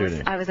when they were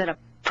shooting. I was at a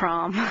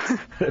prom.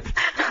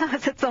 I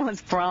was at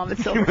someone's prom at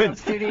Silver Cup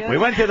Studios. We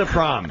went to the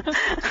prom.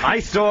 I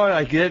saw it.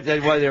 I get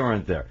why they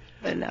weren't there.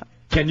 But no.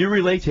 Can you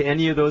relate to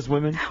any of those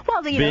women?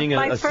 Well, being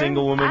a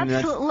single woman.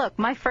 Absolutely. Look,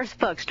 my first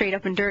book, Straight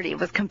Up and Dirty,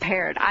 was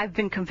compared. I've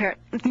been compared.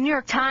 The New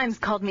York Times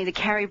called me the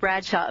Carrie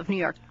Bradshaw of New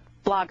York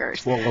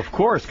bloggers. Well, of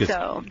course. She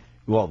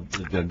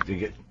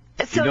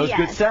knows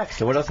good sex.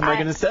 So what else am I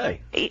going to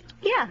say?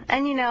 Yeah,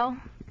 and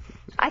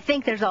I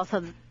think there's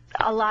also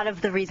a lot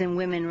of the reason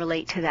women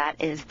relate to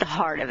that is the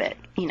heart of it.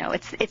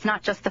 It's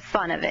not just the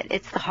fun of it,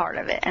 it's the heart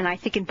of it. And I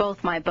think in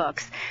both my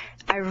books,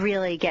 I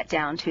really get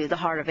down to the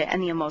heart of it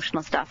and the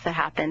emotional stuff that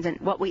happens and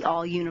what we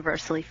all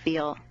universally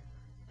feel.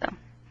 So.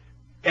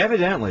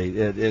 Evidently,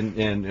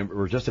 and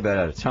we're just about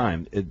out of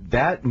time,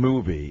 that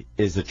movie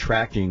is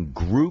attracting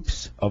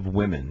groups of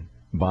women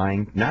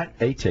buying, not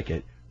a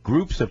ticket,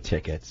 groups of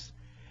tickets,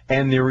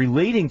 and they're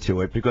relating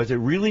to it because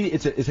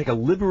it's like a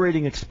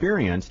liberating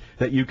experience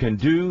that you can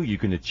do, you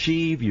can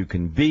achieve, you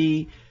can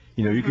be,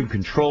 you can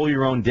control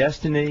your own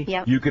destiny,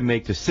 you can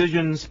make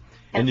decisions,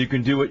 and you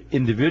can do it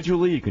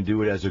individually, you can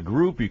do it as a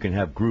group, you can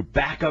have group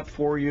backup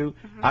for you.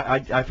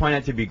 I find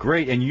that to be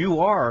great, and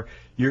you're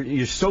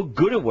so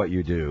good at what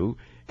you do.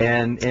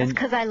 And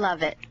because I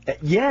love it.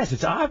 Yes,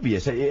 it's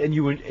obvious, and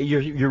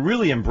you're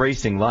really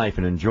embracing life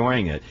and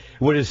enjoying it.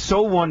 What is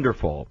so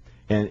wonderful,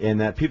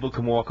 and that people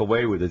can walk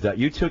away with, is that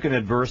you took an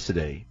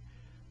adversity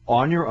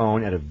on your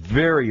own at a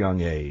very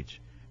young age,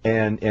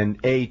 and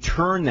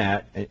turned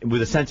that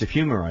with a sense of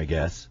humor, I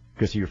guess,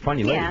 because you're a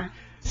funny lady. Yeah.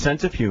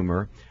 Sense of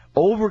humor,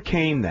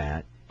 overcame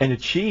that, and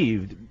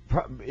achieved.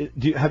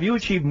 Have you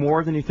achieved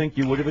more than you think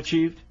you would have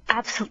achieved?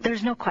 Absolutely.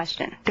 There's no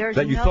question. There's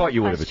that you no thought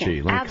you question. would have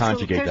achieved. Let me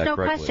conjugate There's that no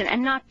correctly. question,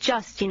 and not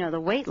just the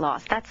weight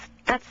loss. That's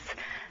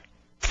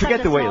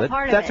forget the weight.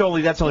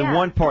 That's only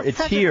one part.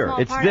 It's here.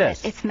 It's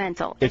this. It's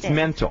mental. It's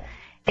mental.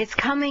 It's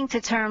coming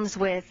to terms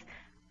with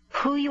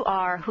who you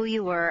are, who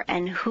you were,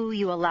 and who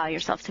you allow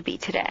yourself to be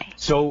today.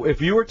 So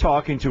if you were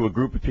talking to a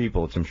group of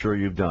people, which I'm sure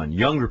you've done,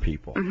 younger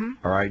people,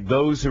 all right,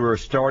 those who are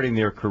starting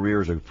their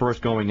careers or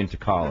first going into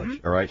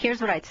college, all right?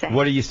 Here's what I'd say.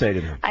 What do you say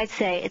to them? I'd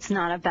say it's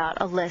not about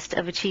a list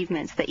of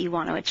achievements that you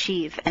want to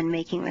achieve and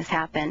making this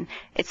happen.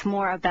 It's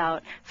more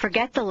about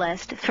forget the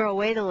list, throw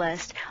away the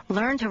list,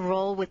 learn to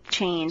roll with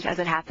change as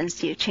it happens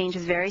to you. Change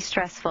is very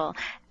stressful,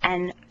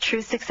 and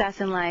true success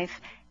in life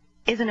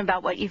isn't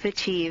about what you've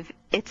achieved.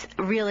 It's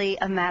really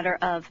a matter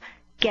of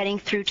getting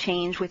through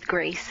change with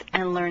grace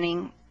and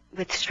learning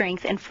with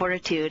strength and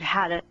fortitude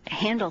how to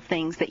handle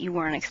things that you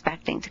weren't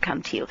expecting to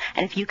come to you.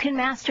 And if you can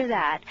master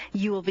that,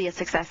 you will be a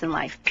success in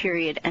life,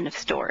 period, end of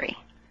story.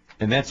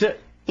 And that's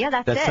it. Yeah,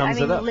 that's that it. Sums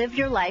it up. Live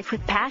your life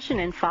with passion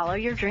and follow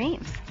your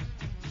dreams.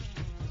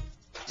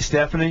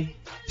 Stephanie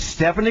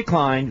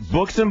Klein,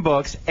 Books and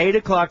Books, 8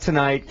 o'clock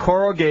tonight,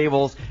 Coral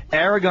Gables,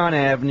 Aragon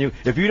Avenue.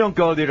 If you don't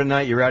go there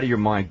tonight, you're out of your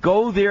mind.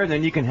 Go there,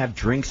 then you can have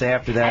drinks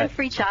after that. And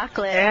free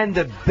chocolate. And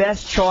the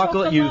best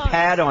chocolate you've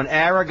had on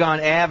Aragon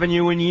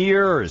Avenue in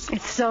years.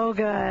 It's so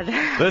good.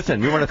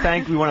 Listen, we want to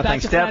thank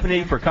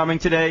Stephanie for coming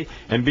today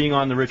and being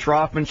on the Rich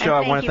Rothman Show.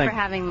 And thank you for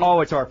having me.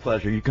 Oh, it's our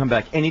pleasure. You come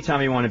back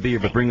anytime you want to be here,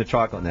 but bring the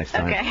chocolate next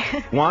time.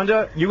 Okay.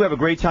 Wanda, you have a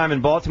great time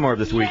in Baltimore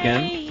this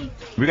weekend.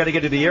 We got to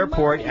get to the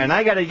airport, and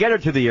I got to get her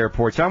to the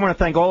airport. So I want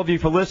to thank all of you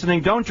for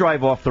listening. Don't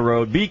drive off the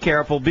road. Be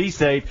careful. Be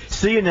safe.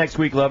 See you next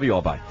week. Love you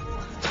all. Bye.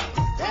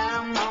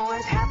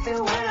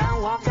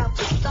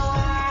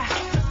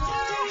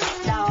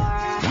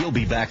 We'll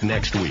be back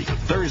next week,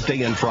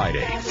 Thursday and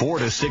Friday, 4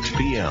 to 6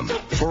 p.m.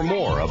 for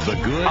more of the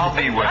good. I'll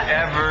be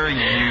whatever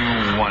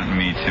you want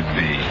me to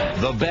be.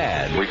 The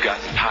bad. We've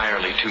got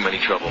entirely too many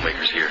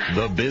troublemakers here.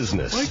 The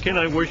business. Why can't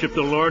I worship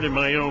the Lord in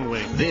my own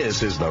way?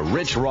 This is the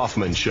Rich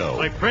Rothman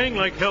Show. I'm praying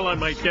like hell on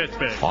my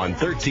deathbed. On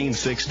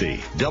 1360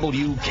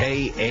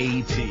 WKAT.